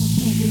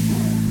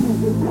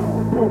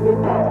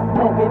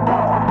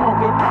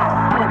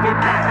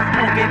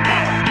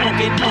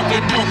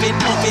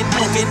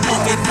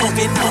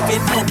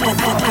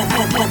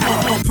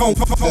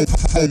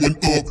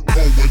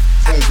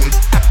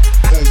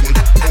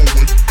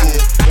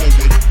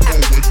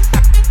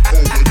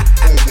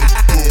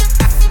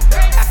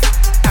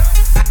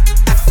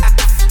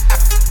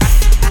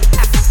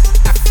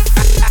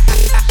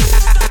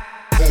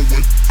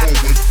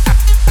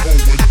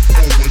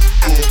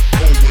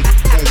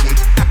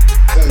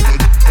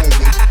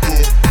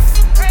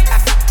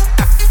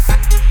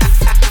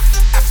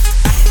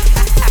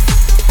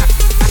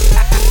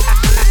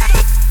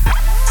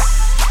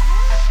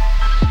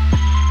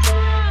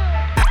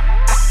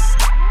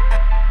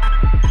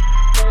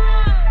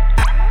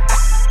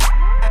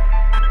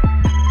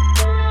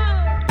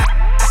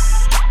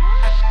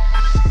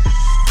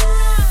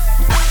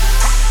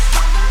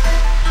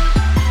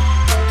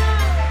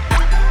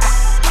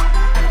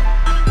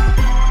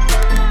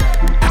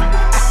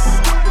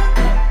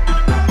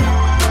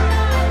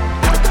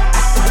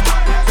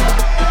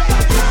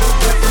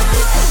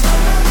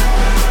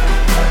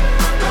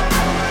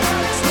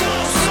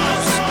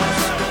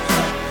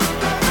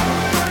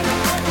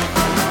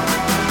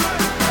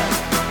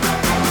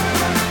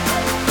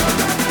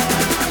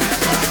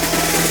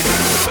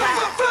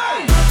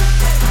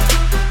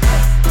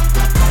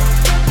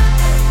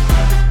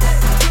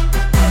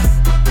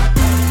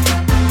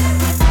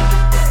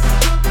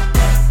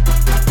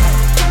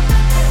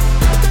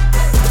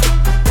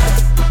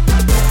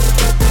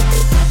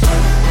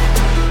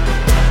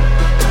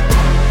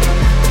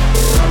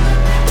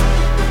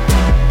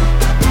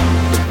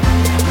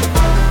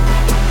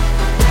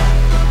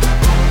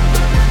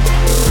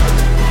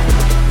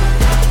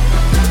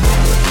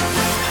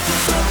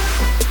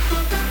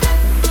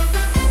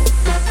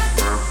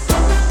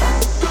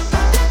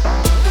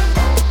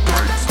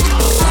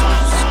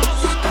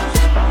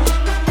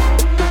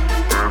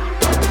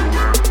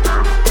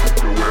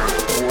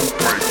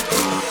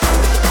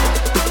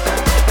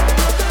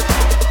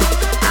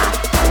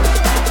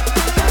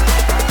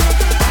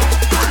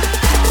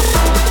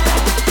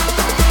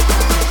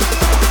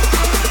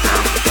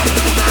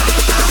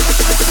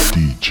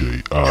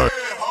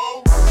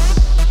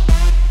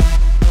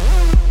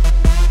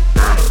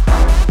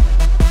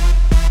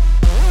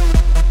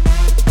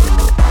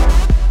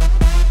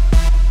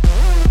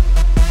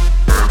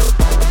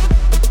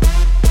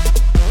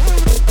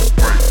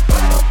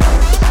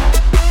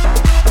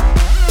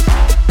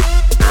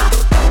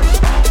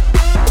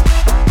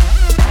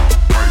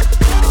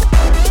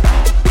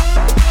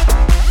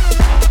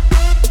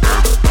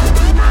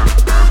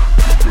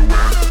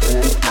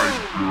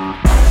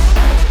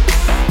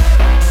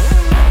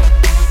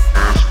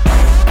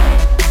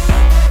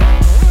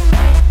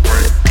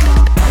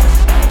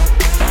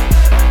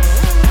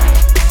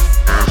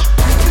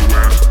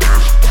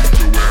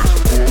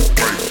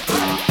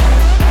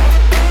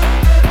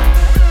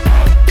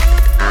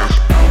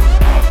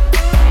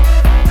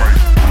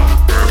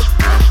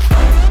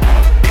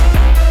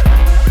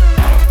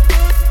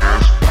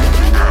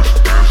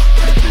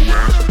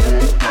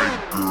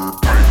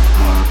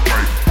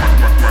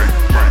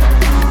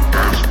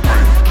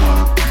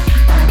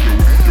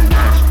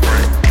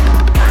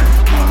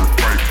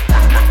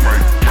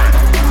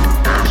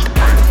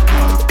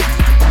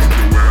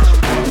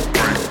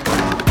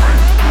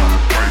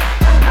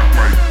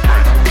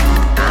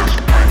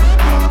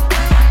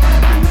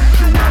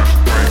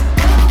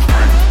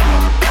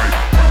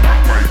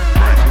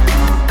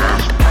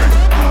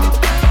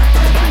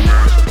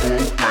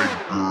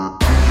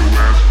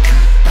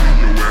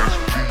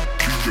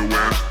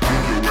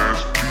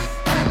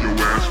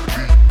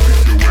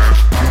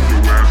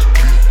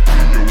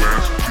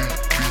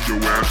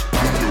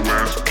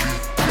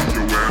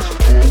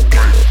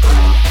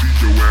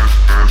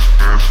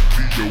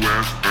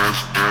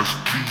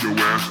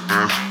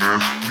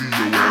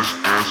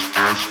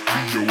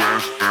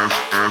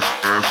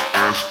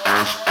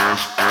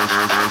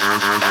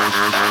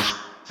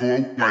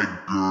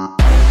 white girl.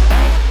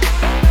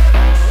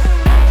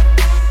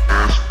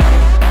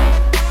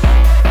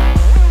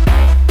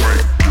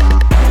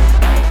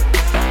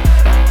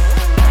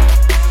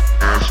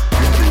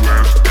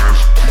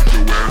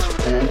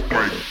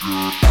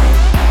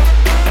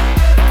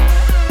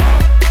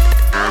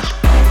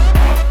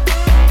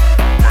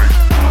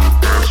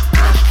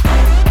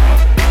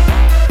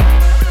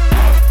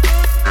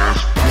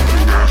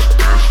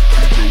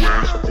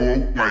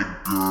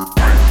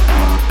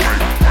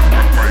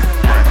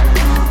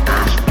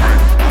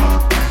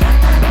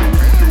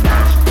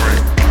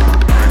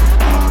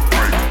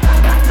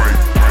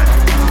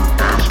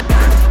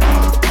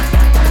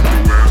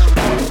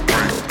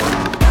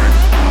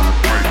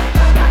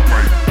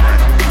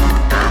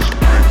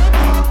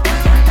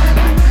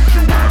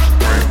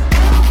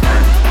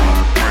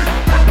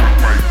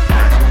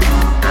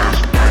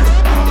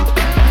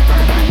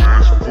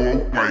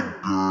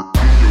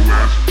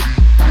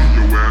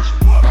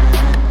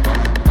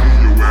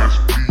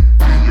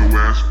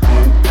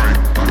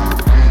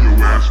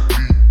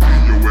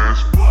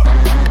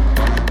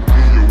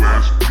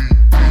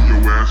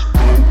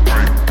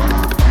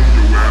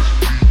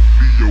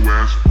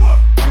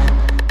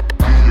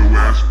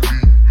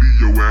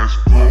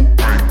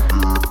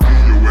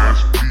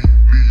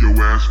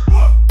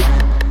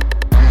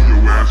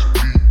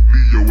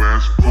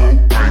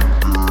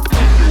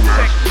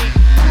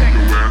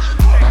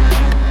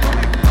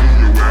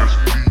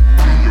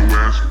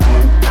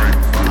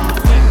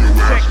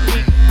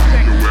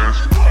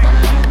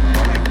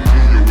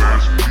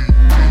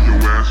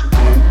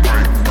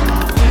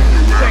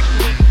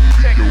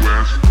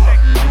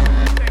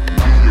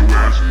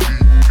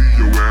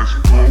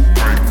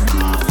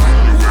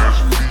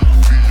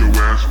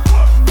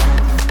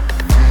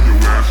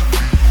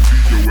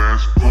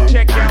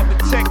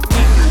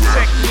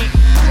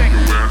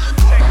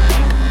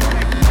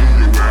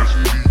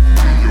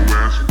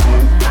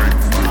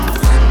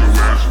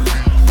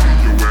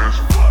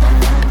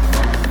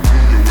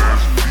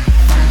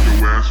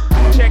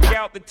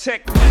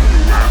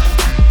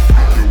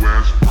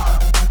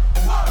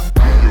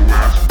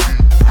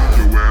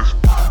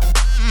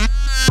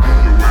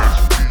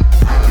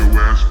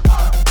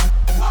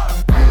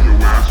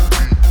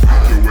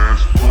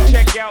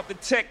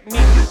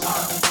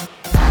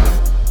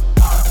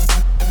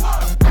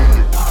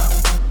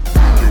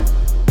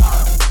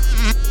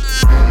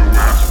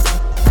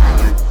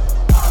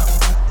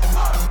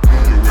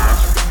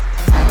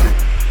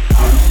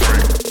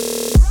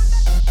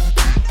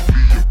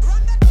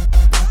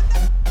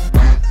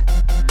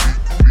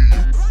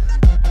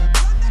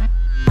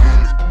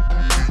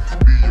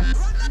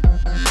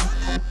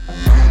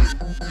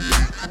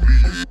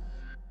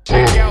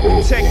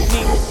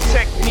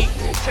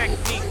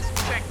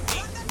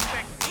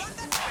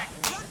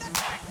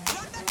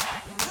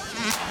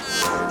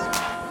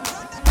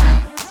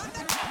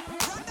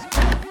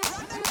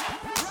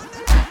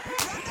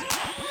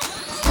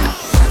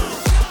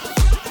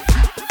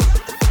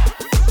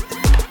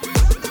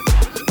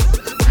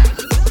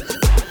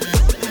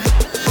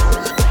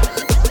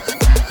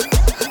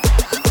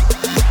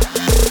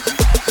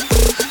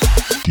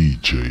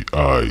 DJ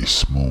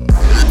Ice Moon.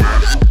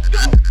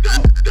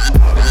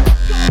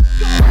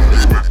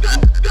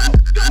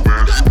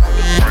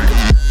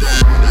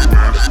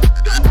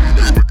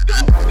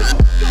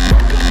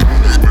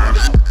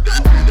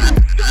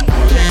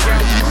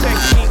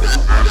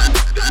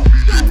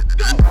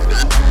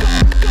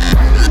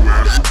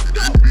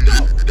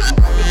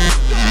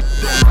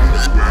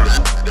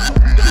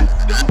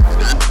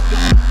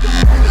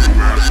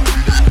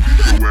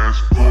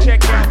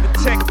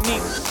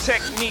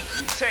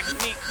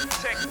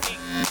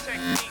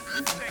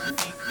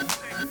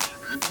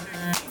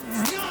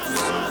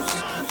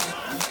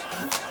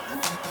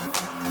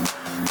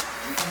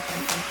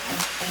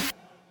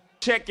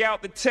 Check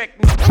out the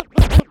technique.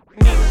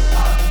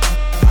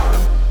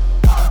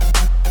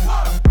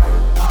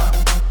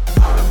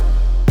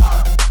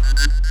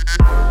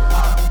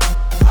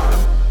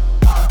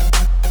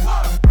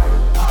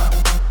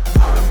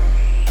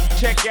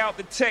 Check out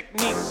the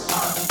technique.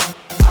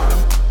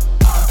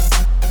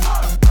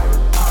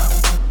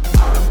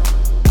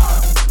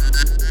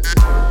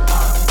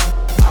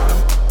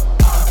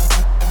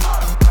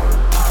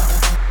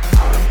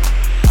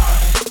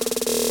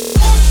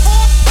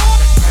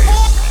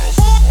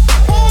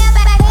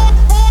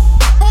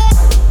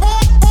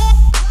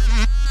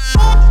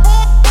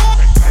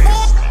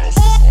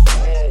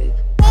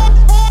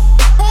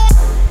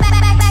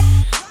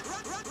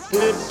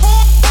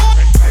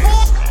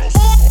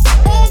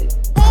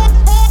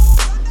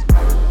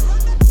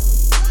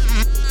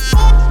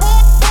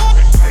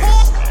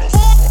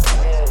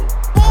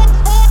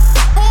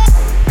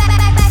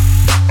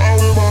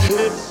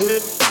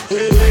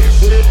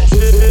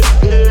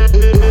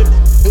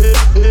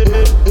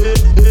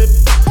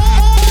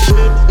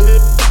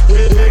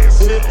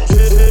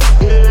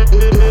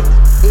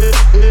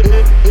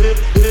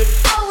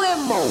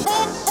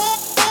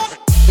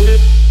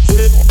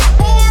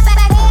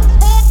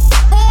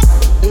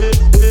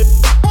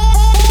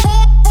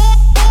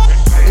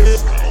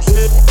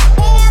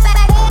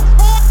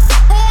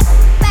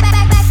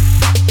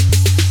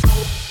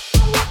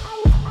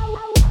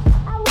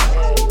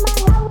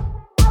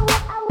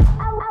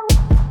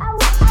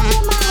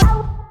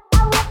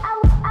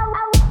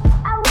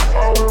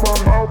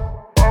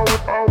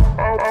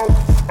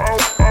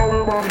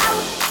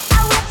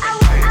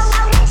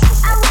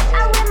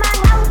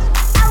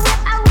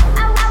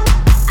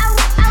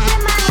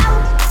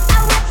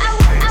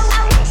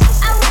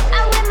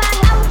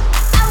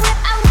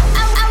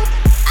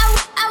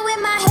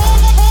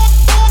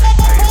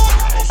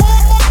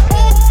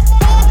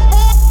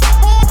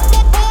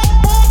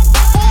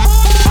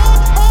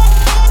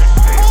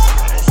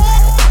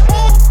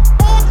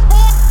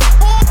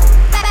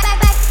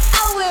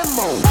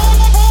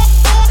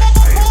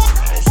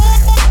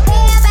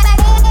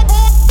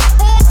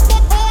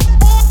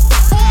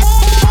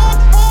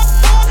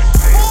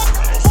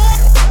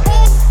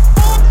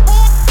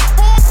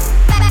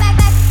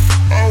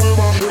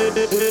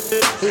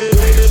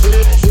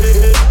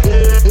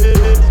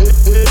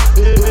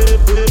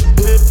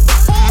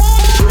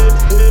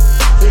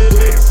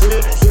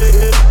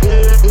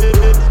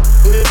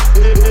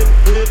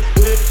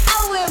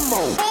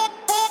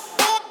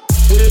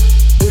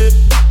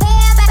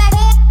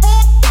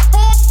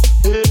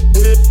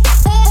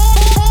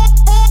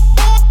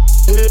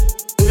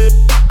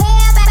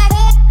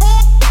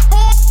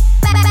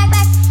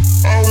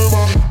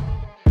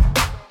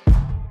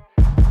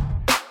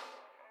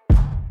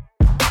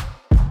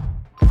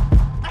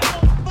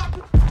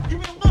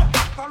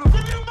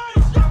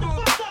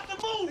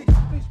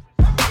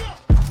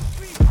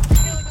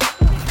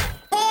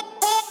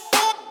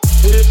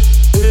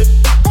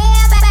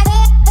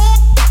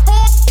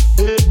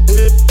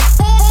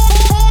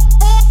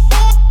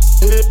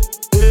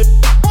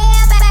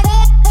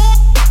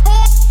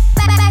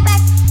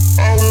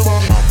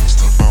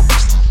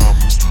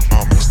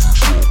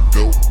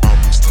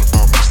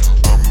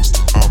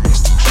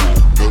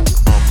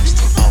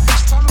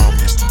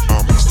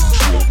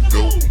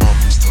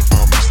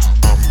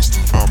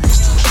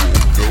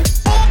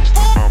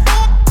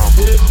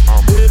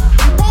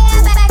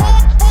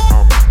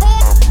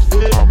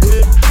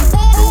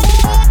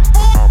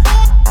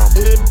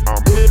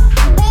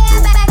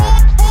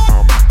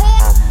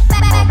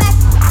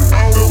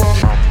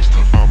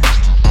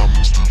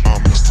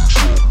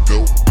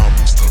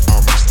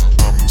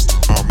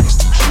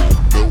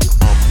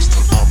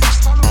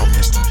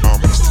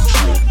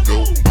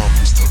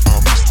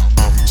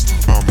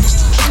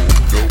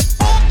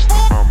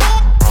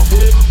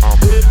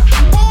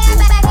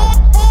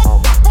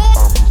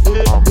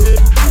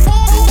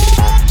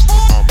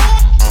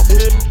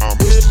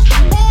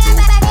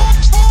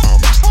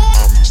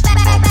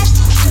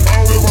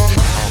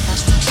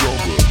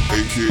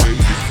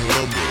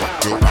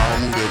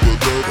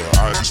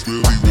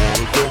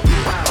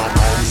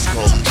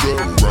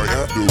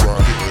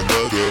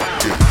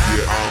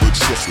 Yeah, I'm a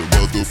trusted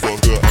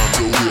motherfucker, I'm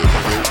so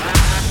good.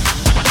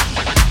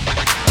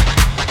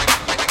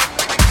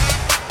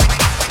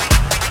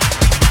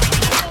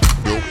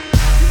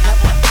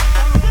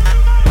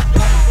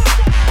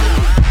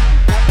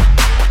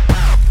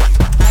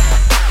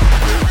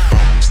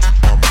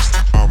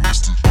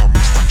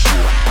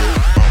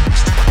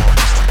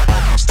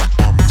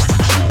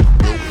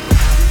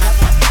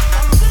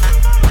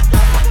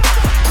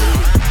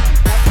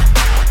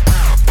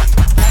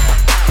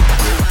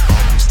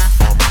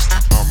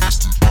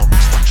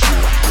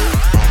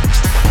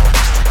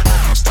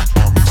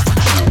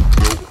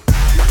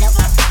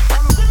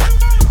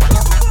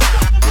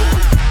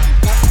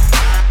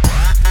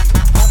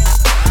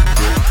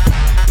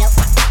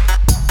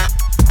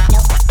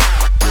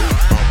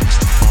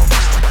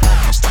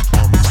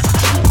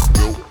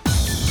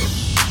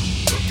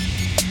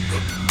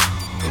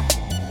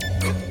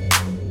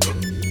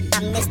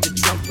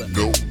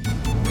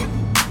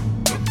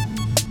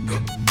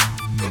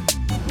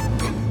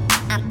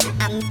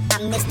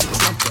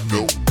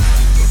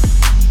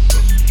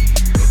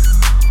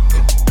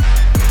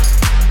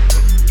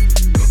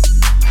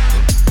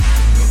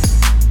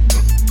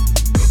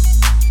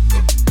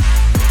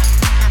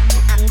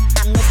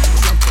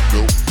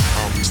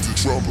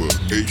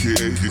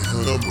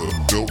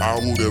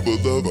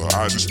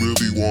 I just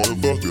really wanna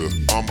fuck her.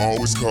 I'm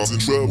always causing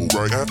trouble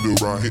right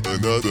after I hit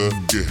another.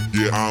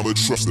 Yeah, I'm a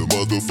trusted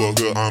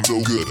motherfucker. I'm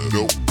so good at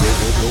no.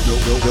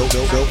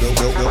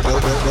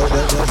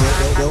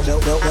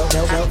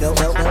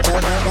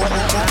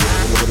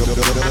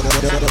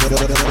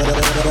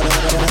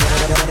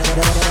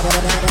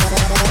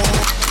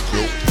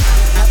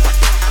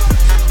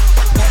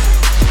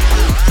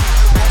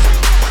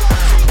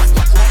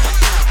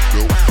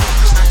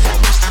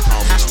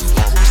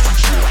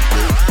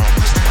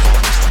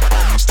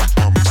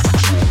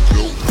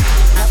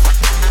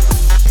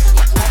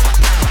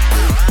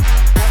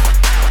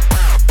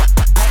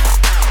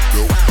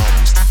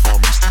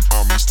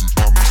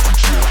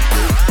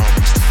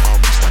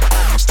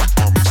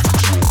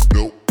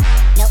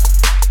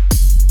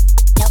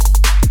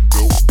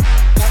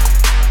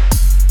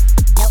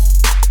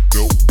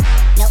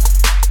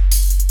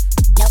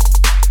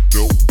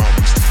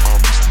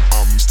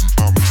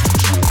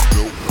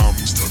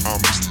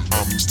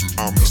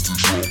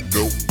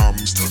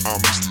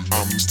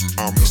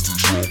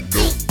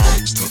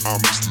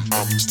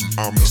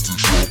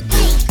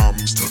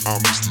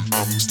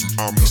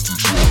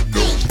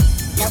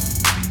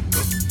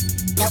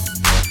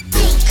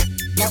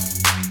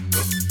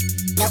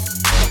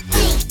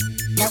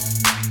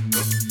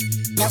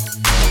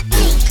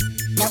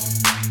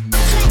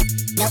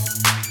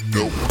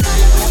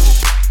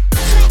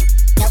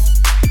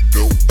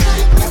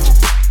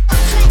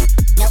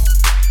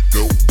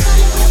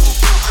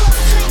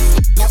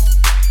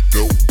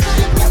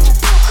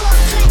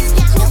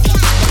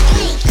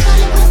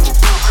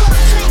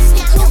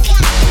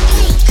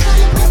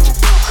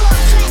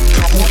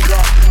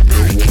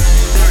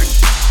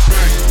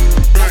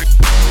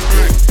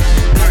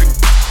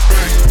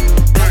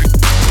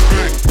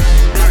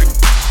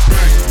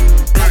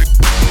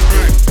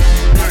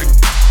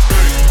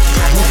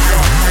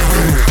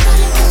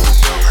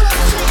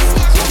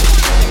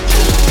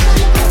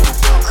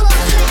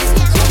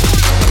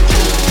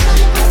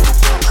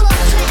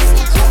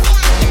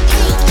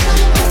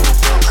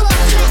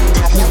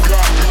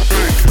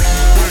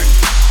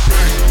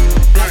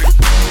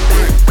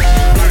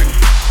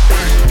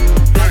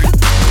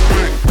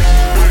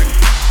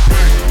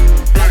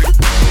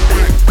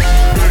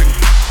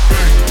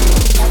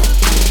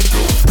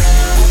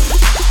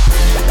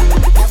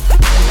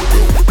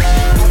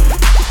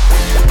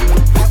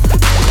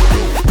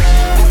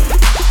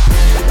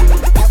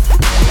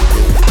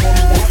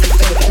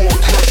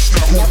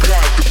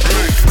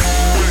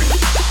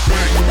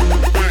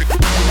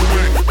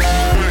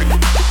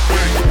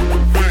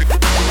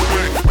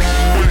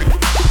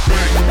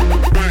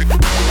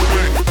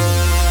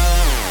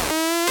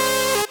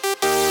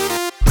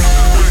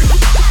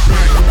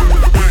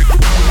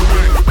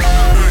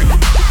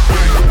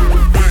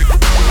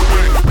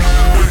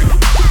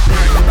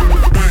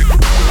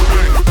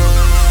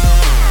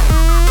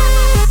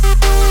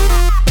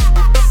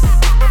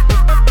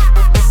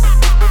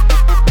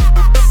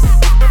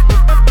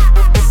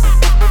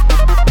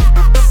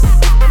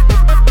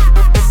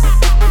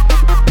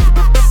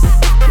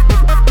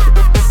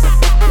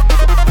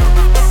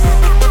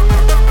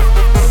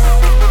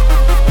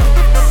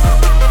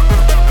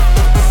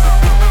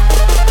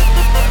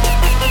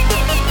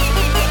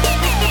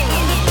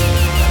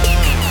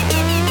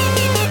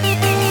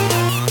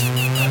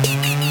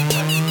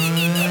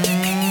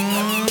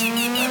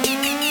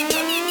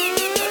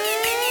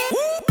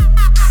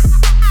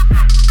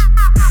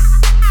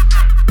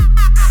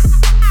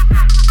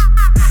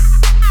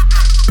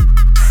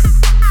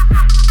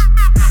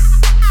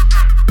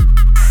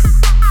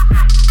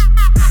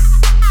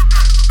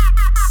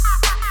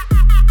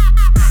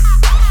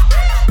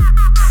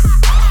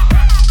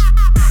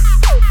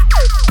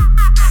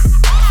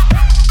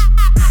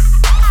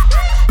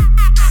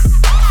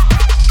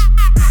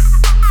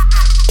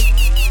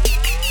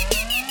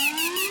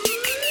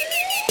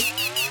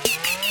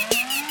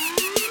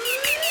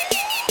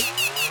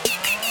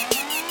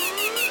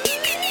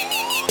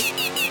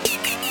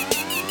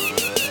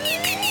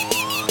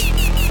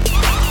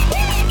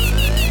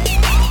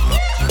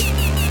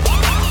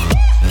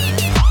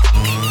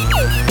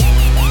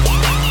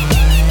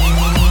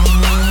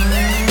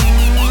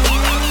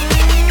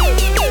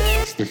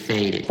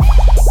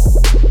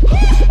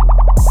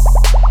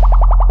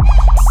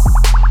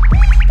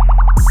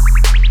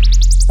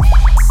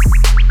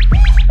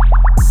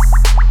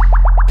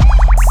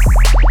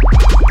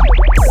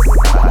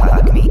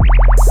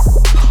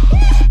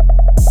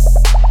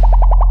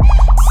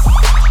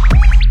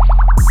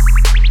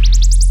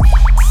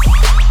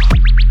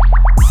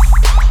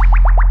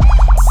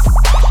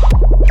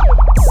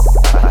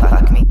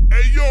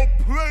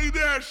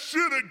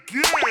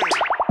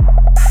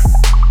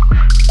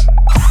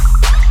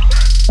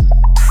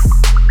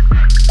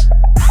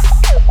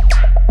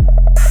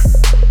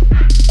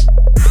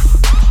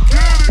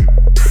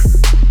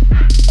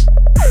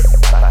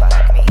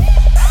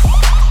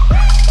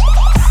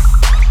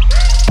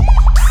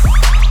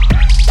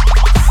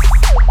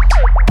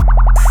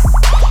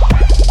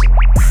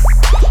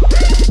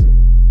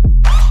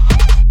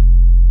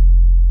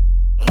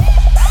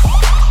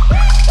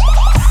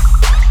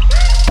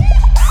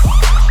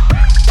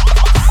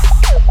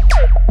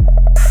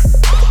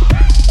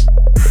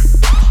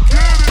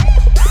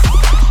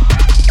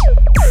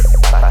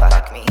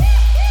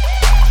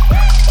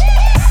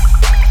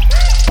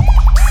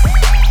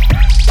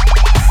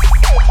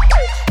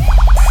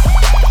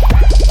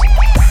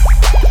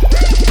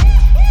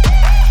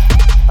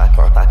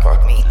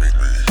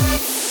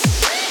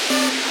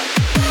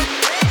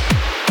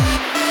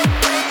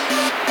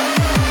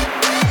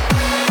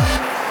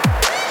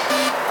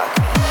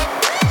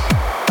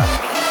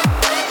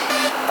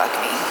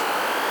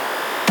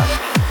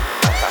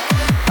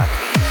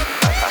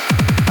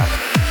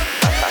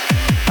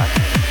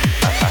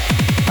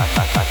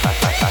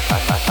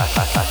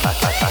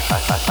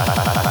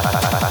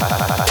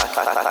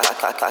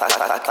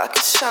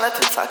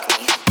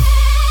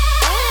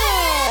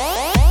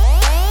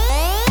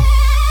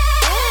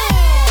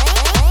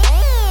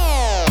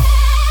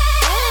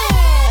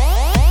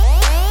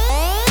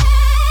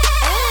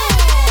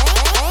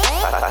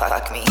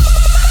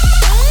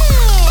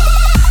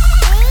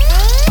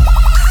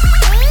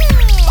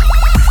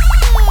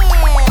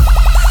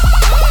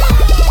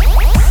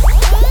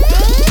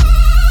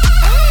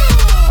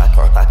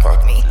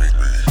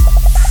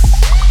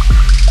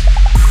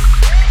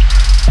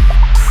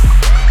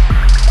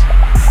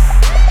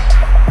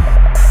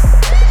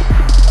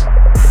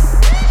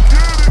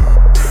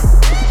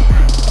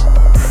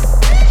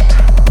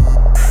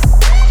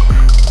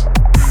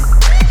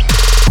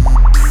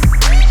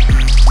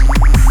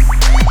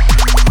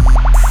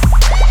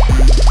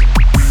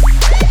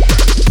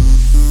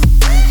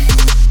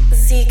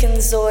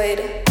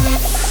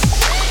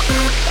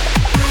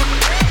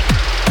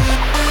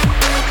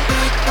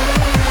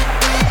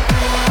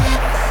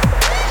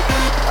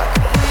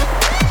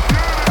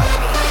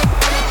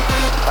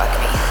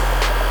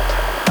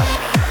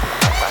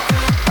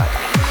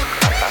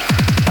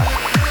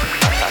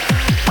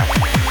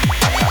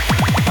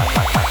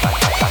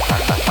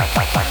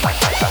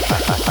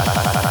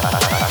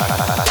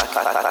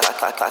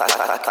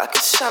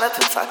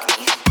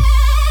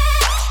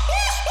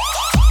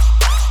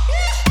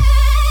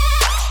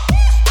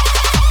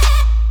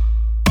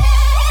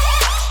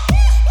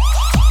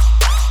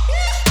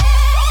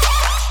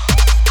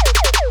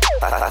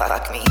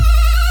 Fuck me.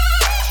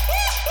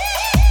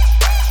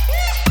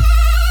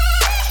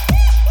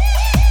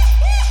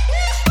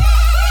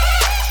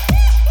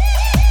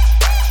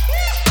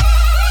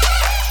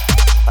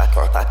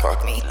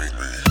 Fuck me.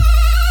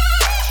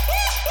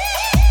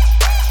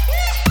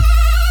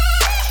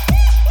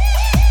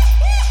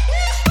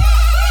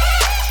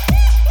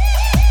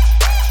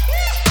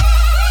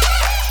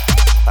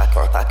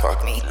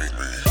 Fuck me.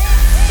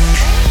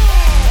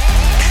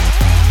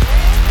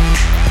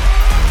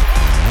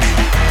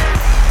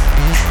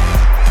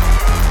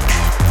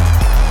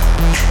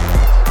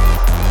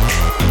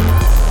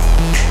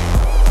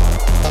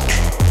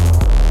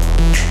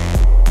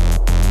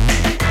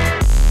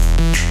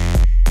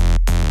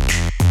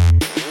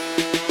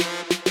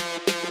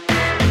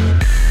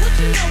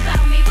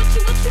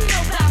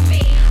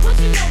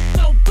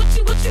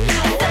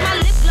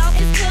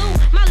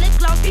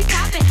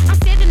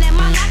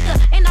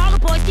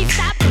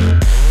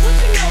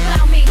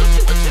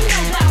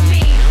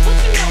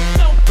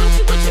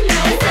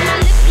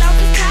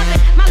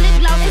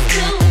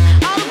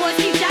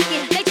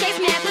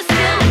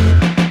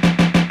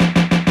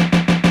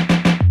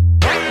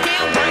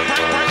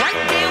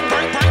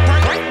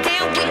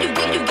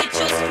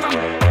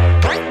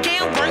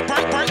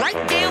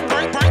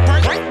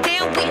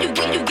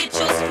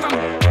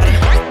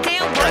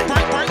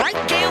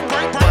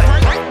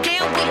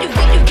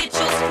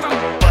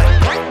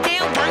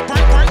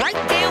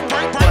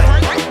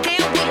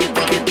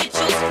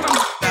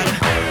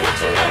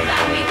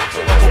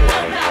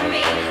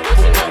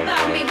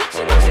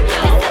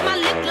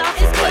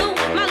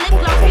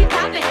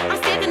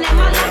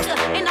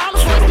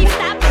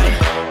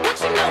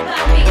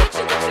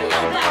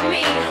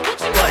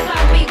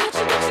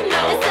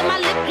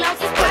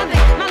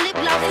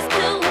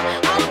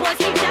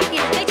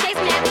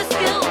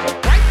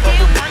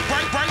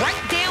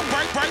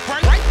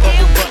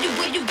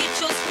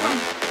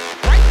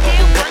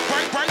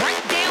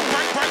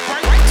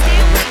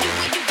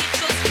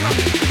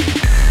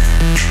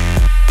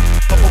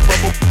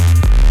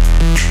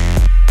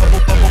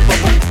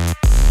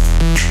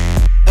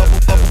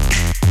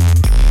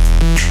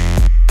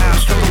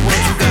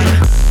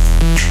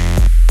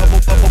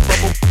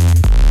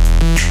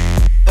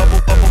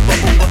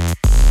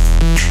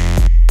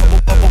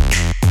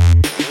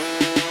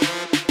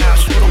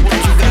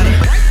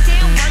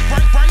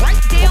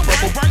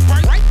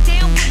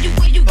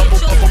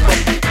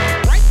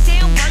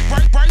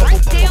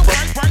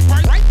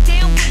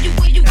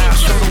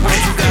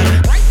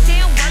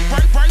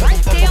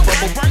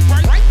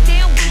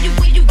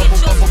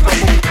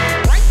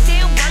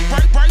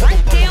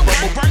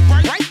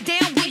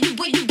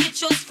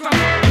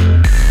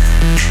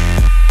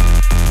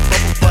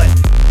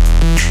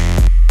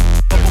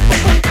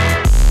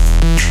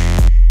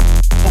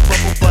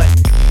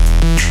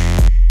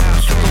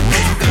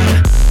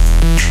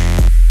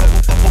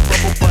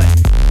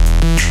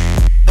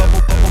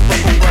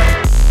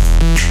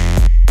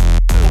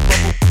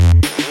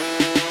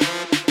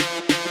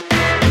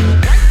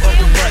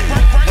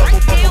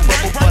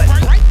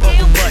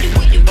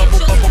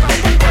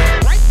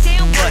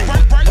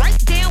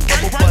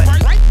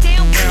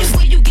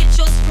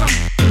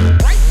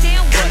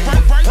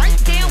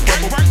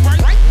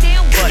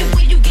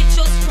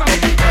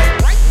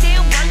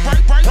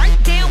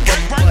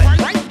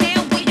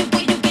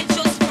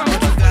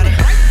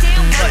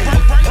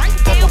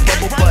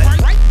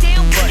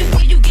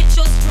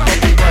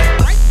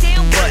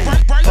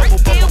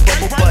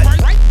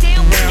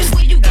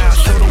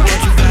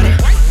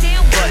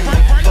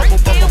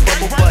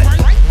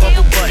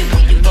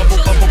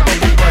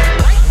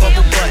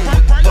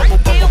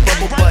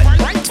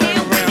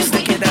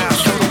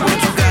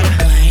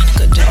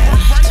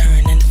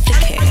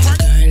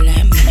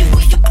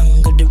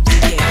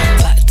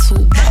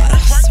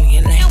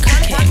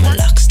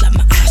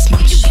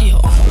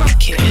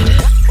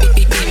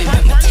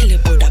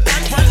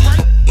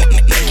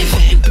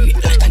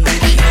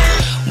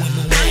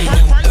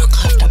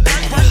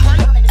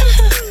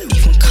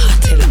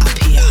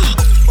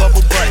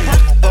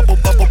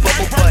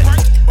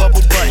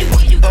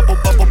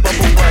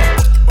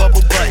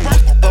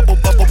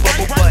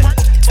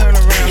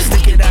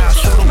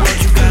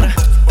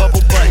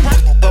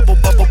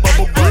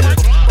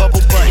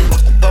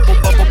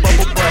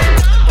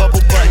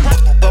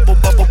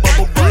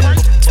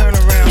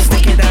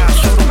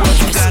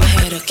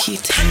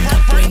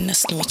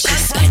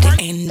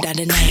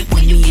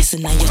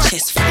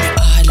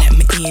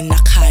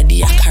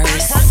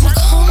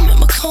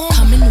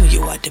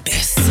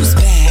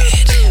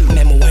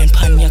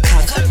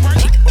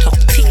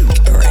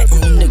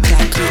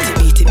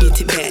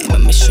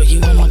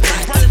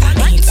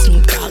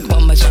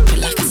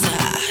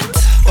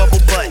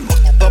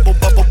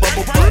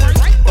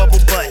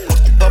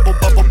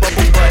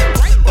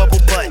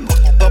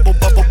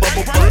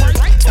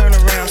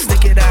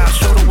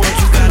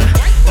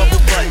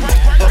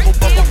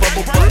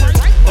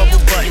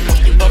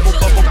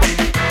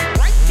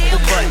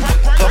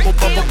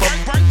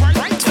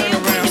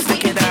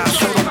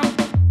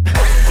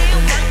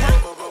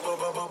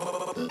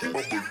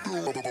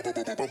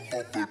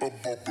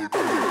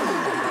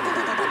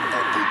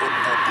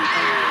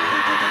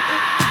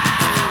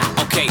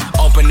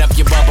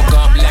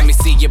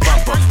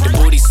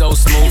 so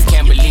smooth,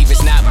 can't believe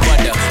it's not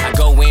butter. I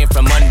go in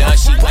from under,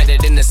 she wetter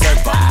than the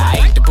surfer.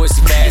 I ate the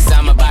pussy fast,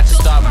 I'm about to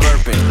start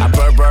burping. I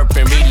burp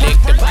and relick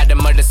the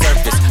bottom of the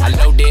surface. I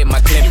loaded my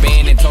clip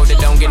in and told her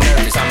don't get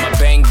nervous. I'm a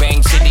bang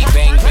bang shitty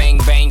bang bang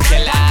bang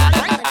killer.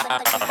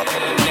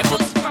 Nipple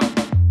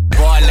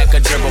boy like a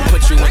dribble,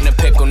 put you in a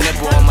pickle.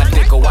 Nipple on my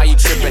dick, why you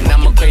tripping?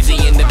 I'm a crazy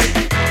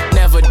individual.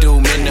 Never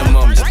do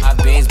minimum. I've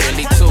been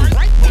Billy too.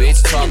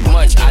 Bitch talk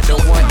much, I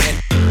don't want it.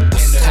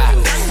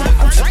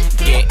 I'm trying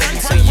to get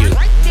into you.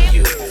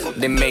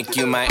 Then make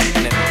you my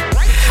enemy.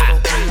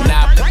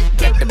 Now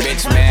get the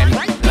bitch man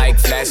like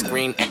flash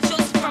screen.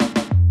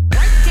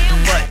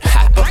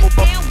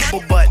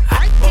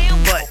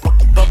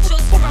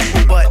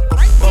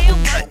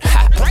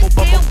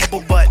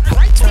 Bubble butt,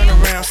 turn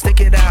around,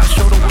 stick it out,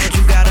 show the world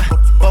you got a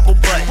bubble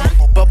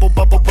butt, bubble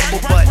butt, bubble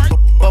butt,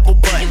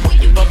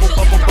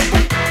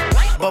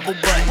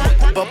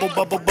 bubble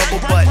butt, bubble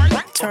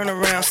butt, turn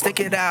around, stick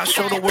it out,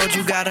 show the world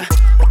you got a.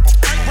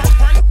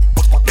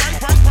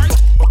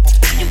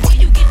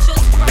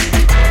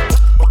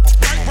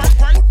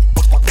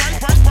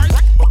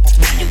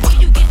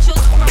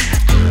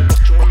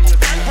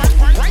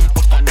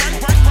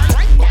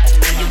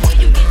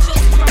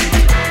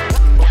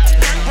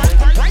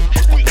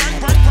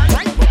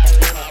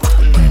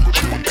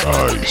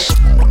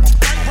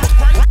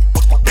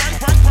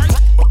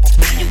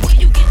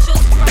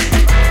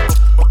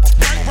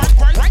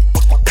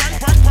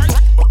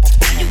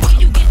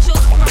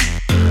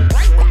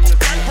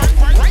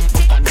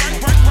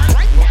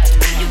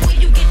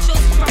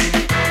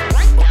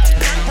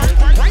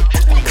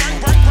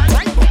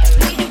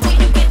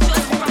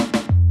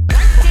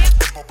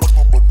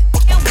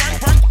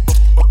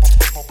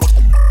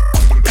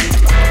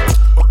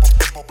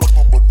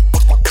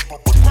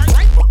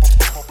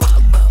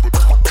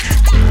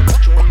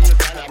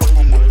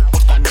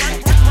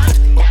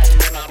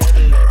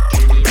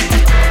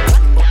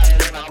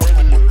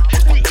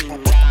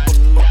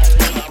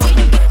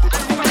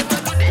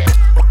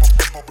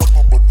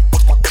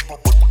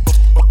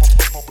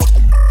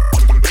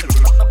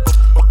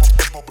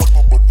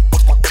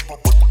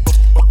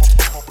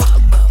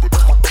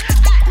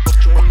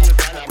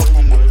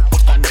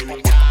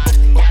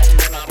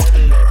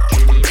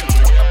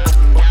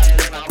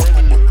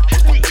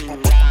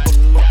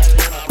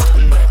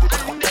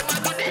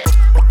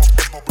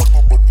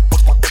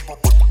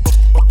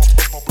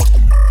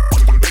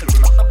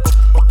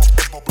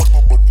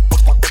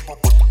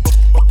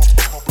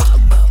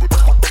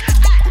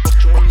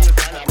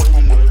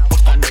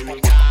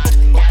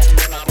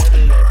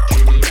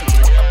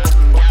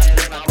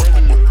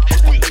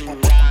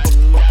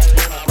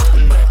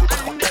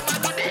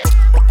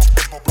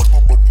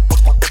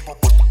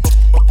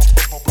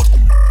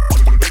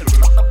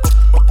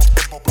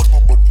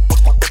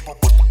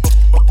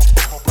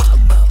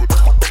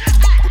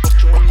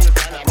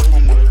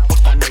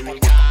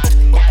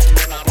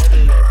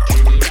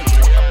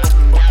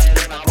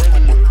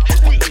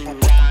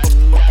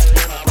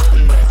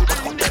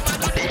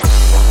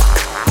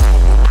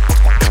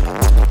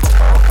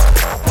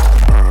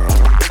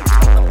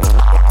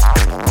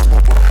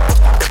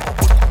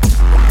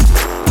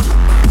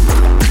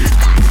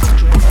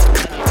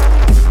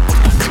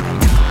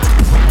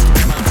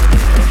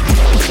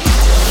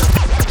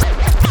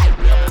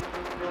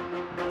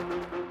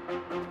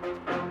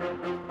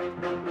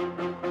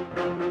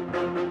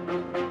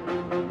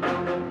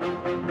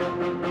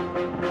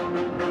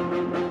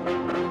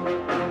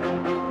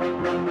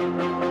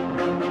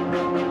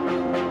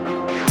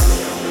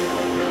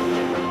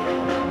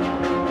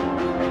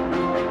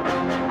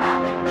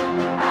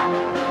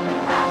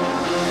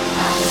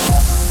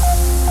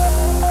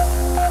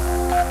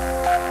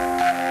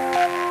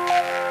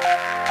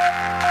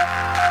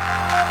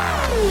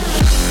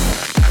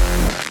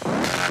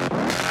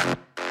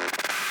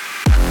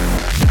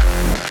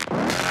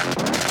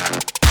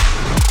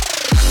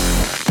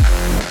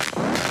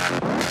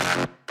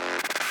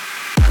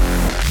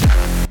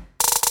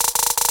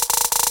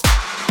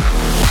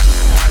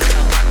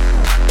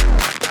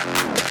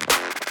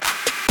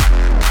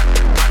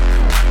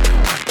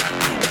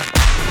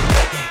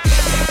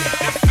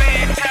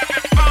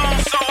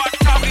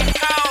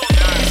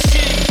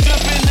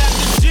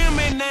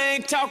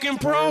 talking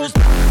pros.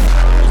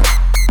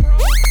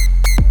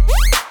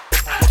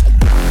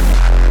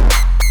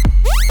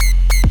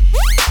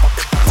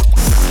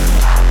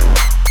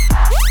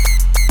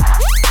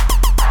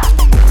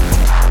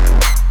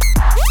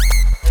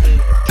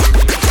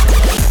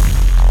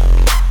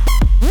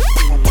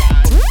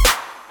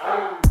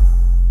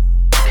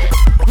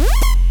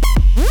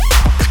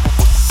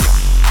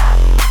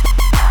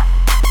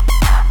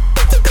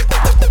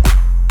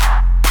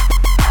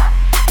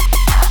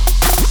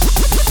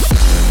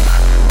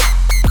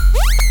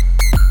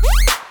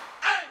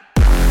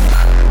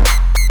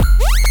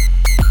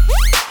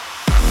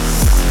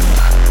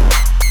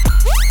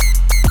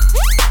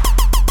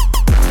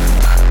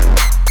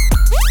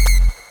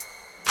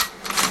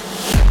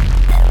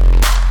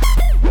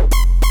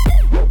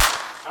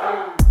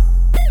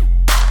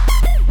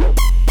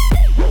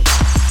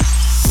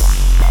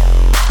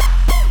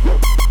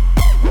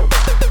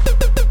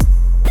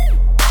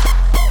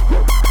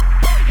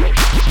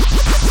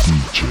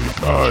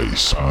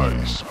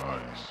 baseline.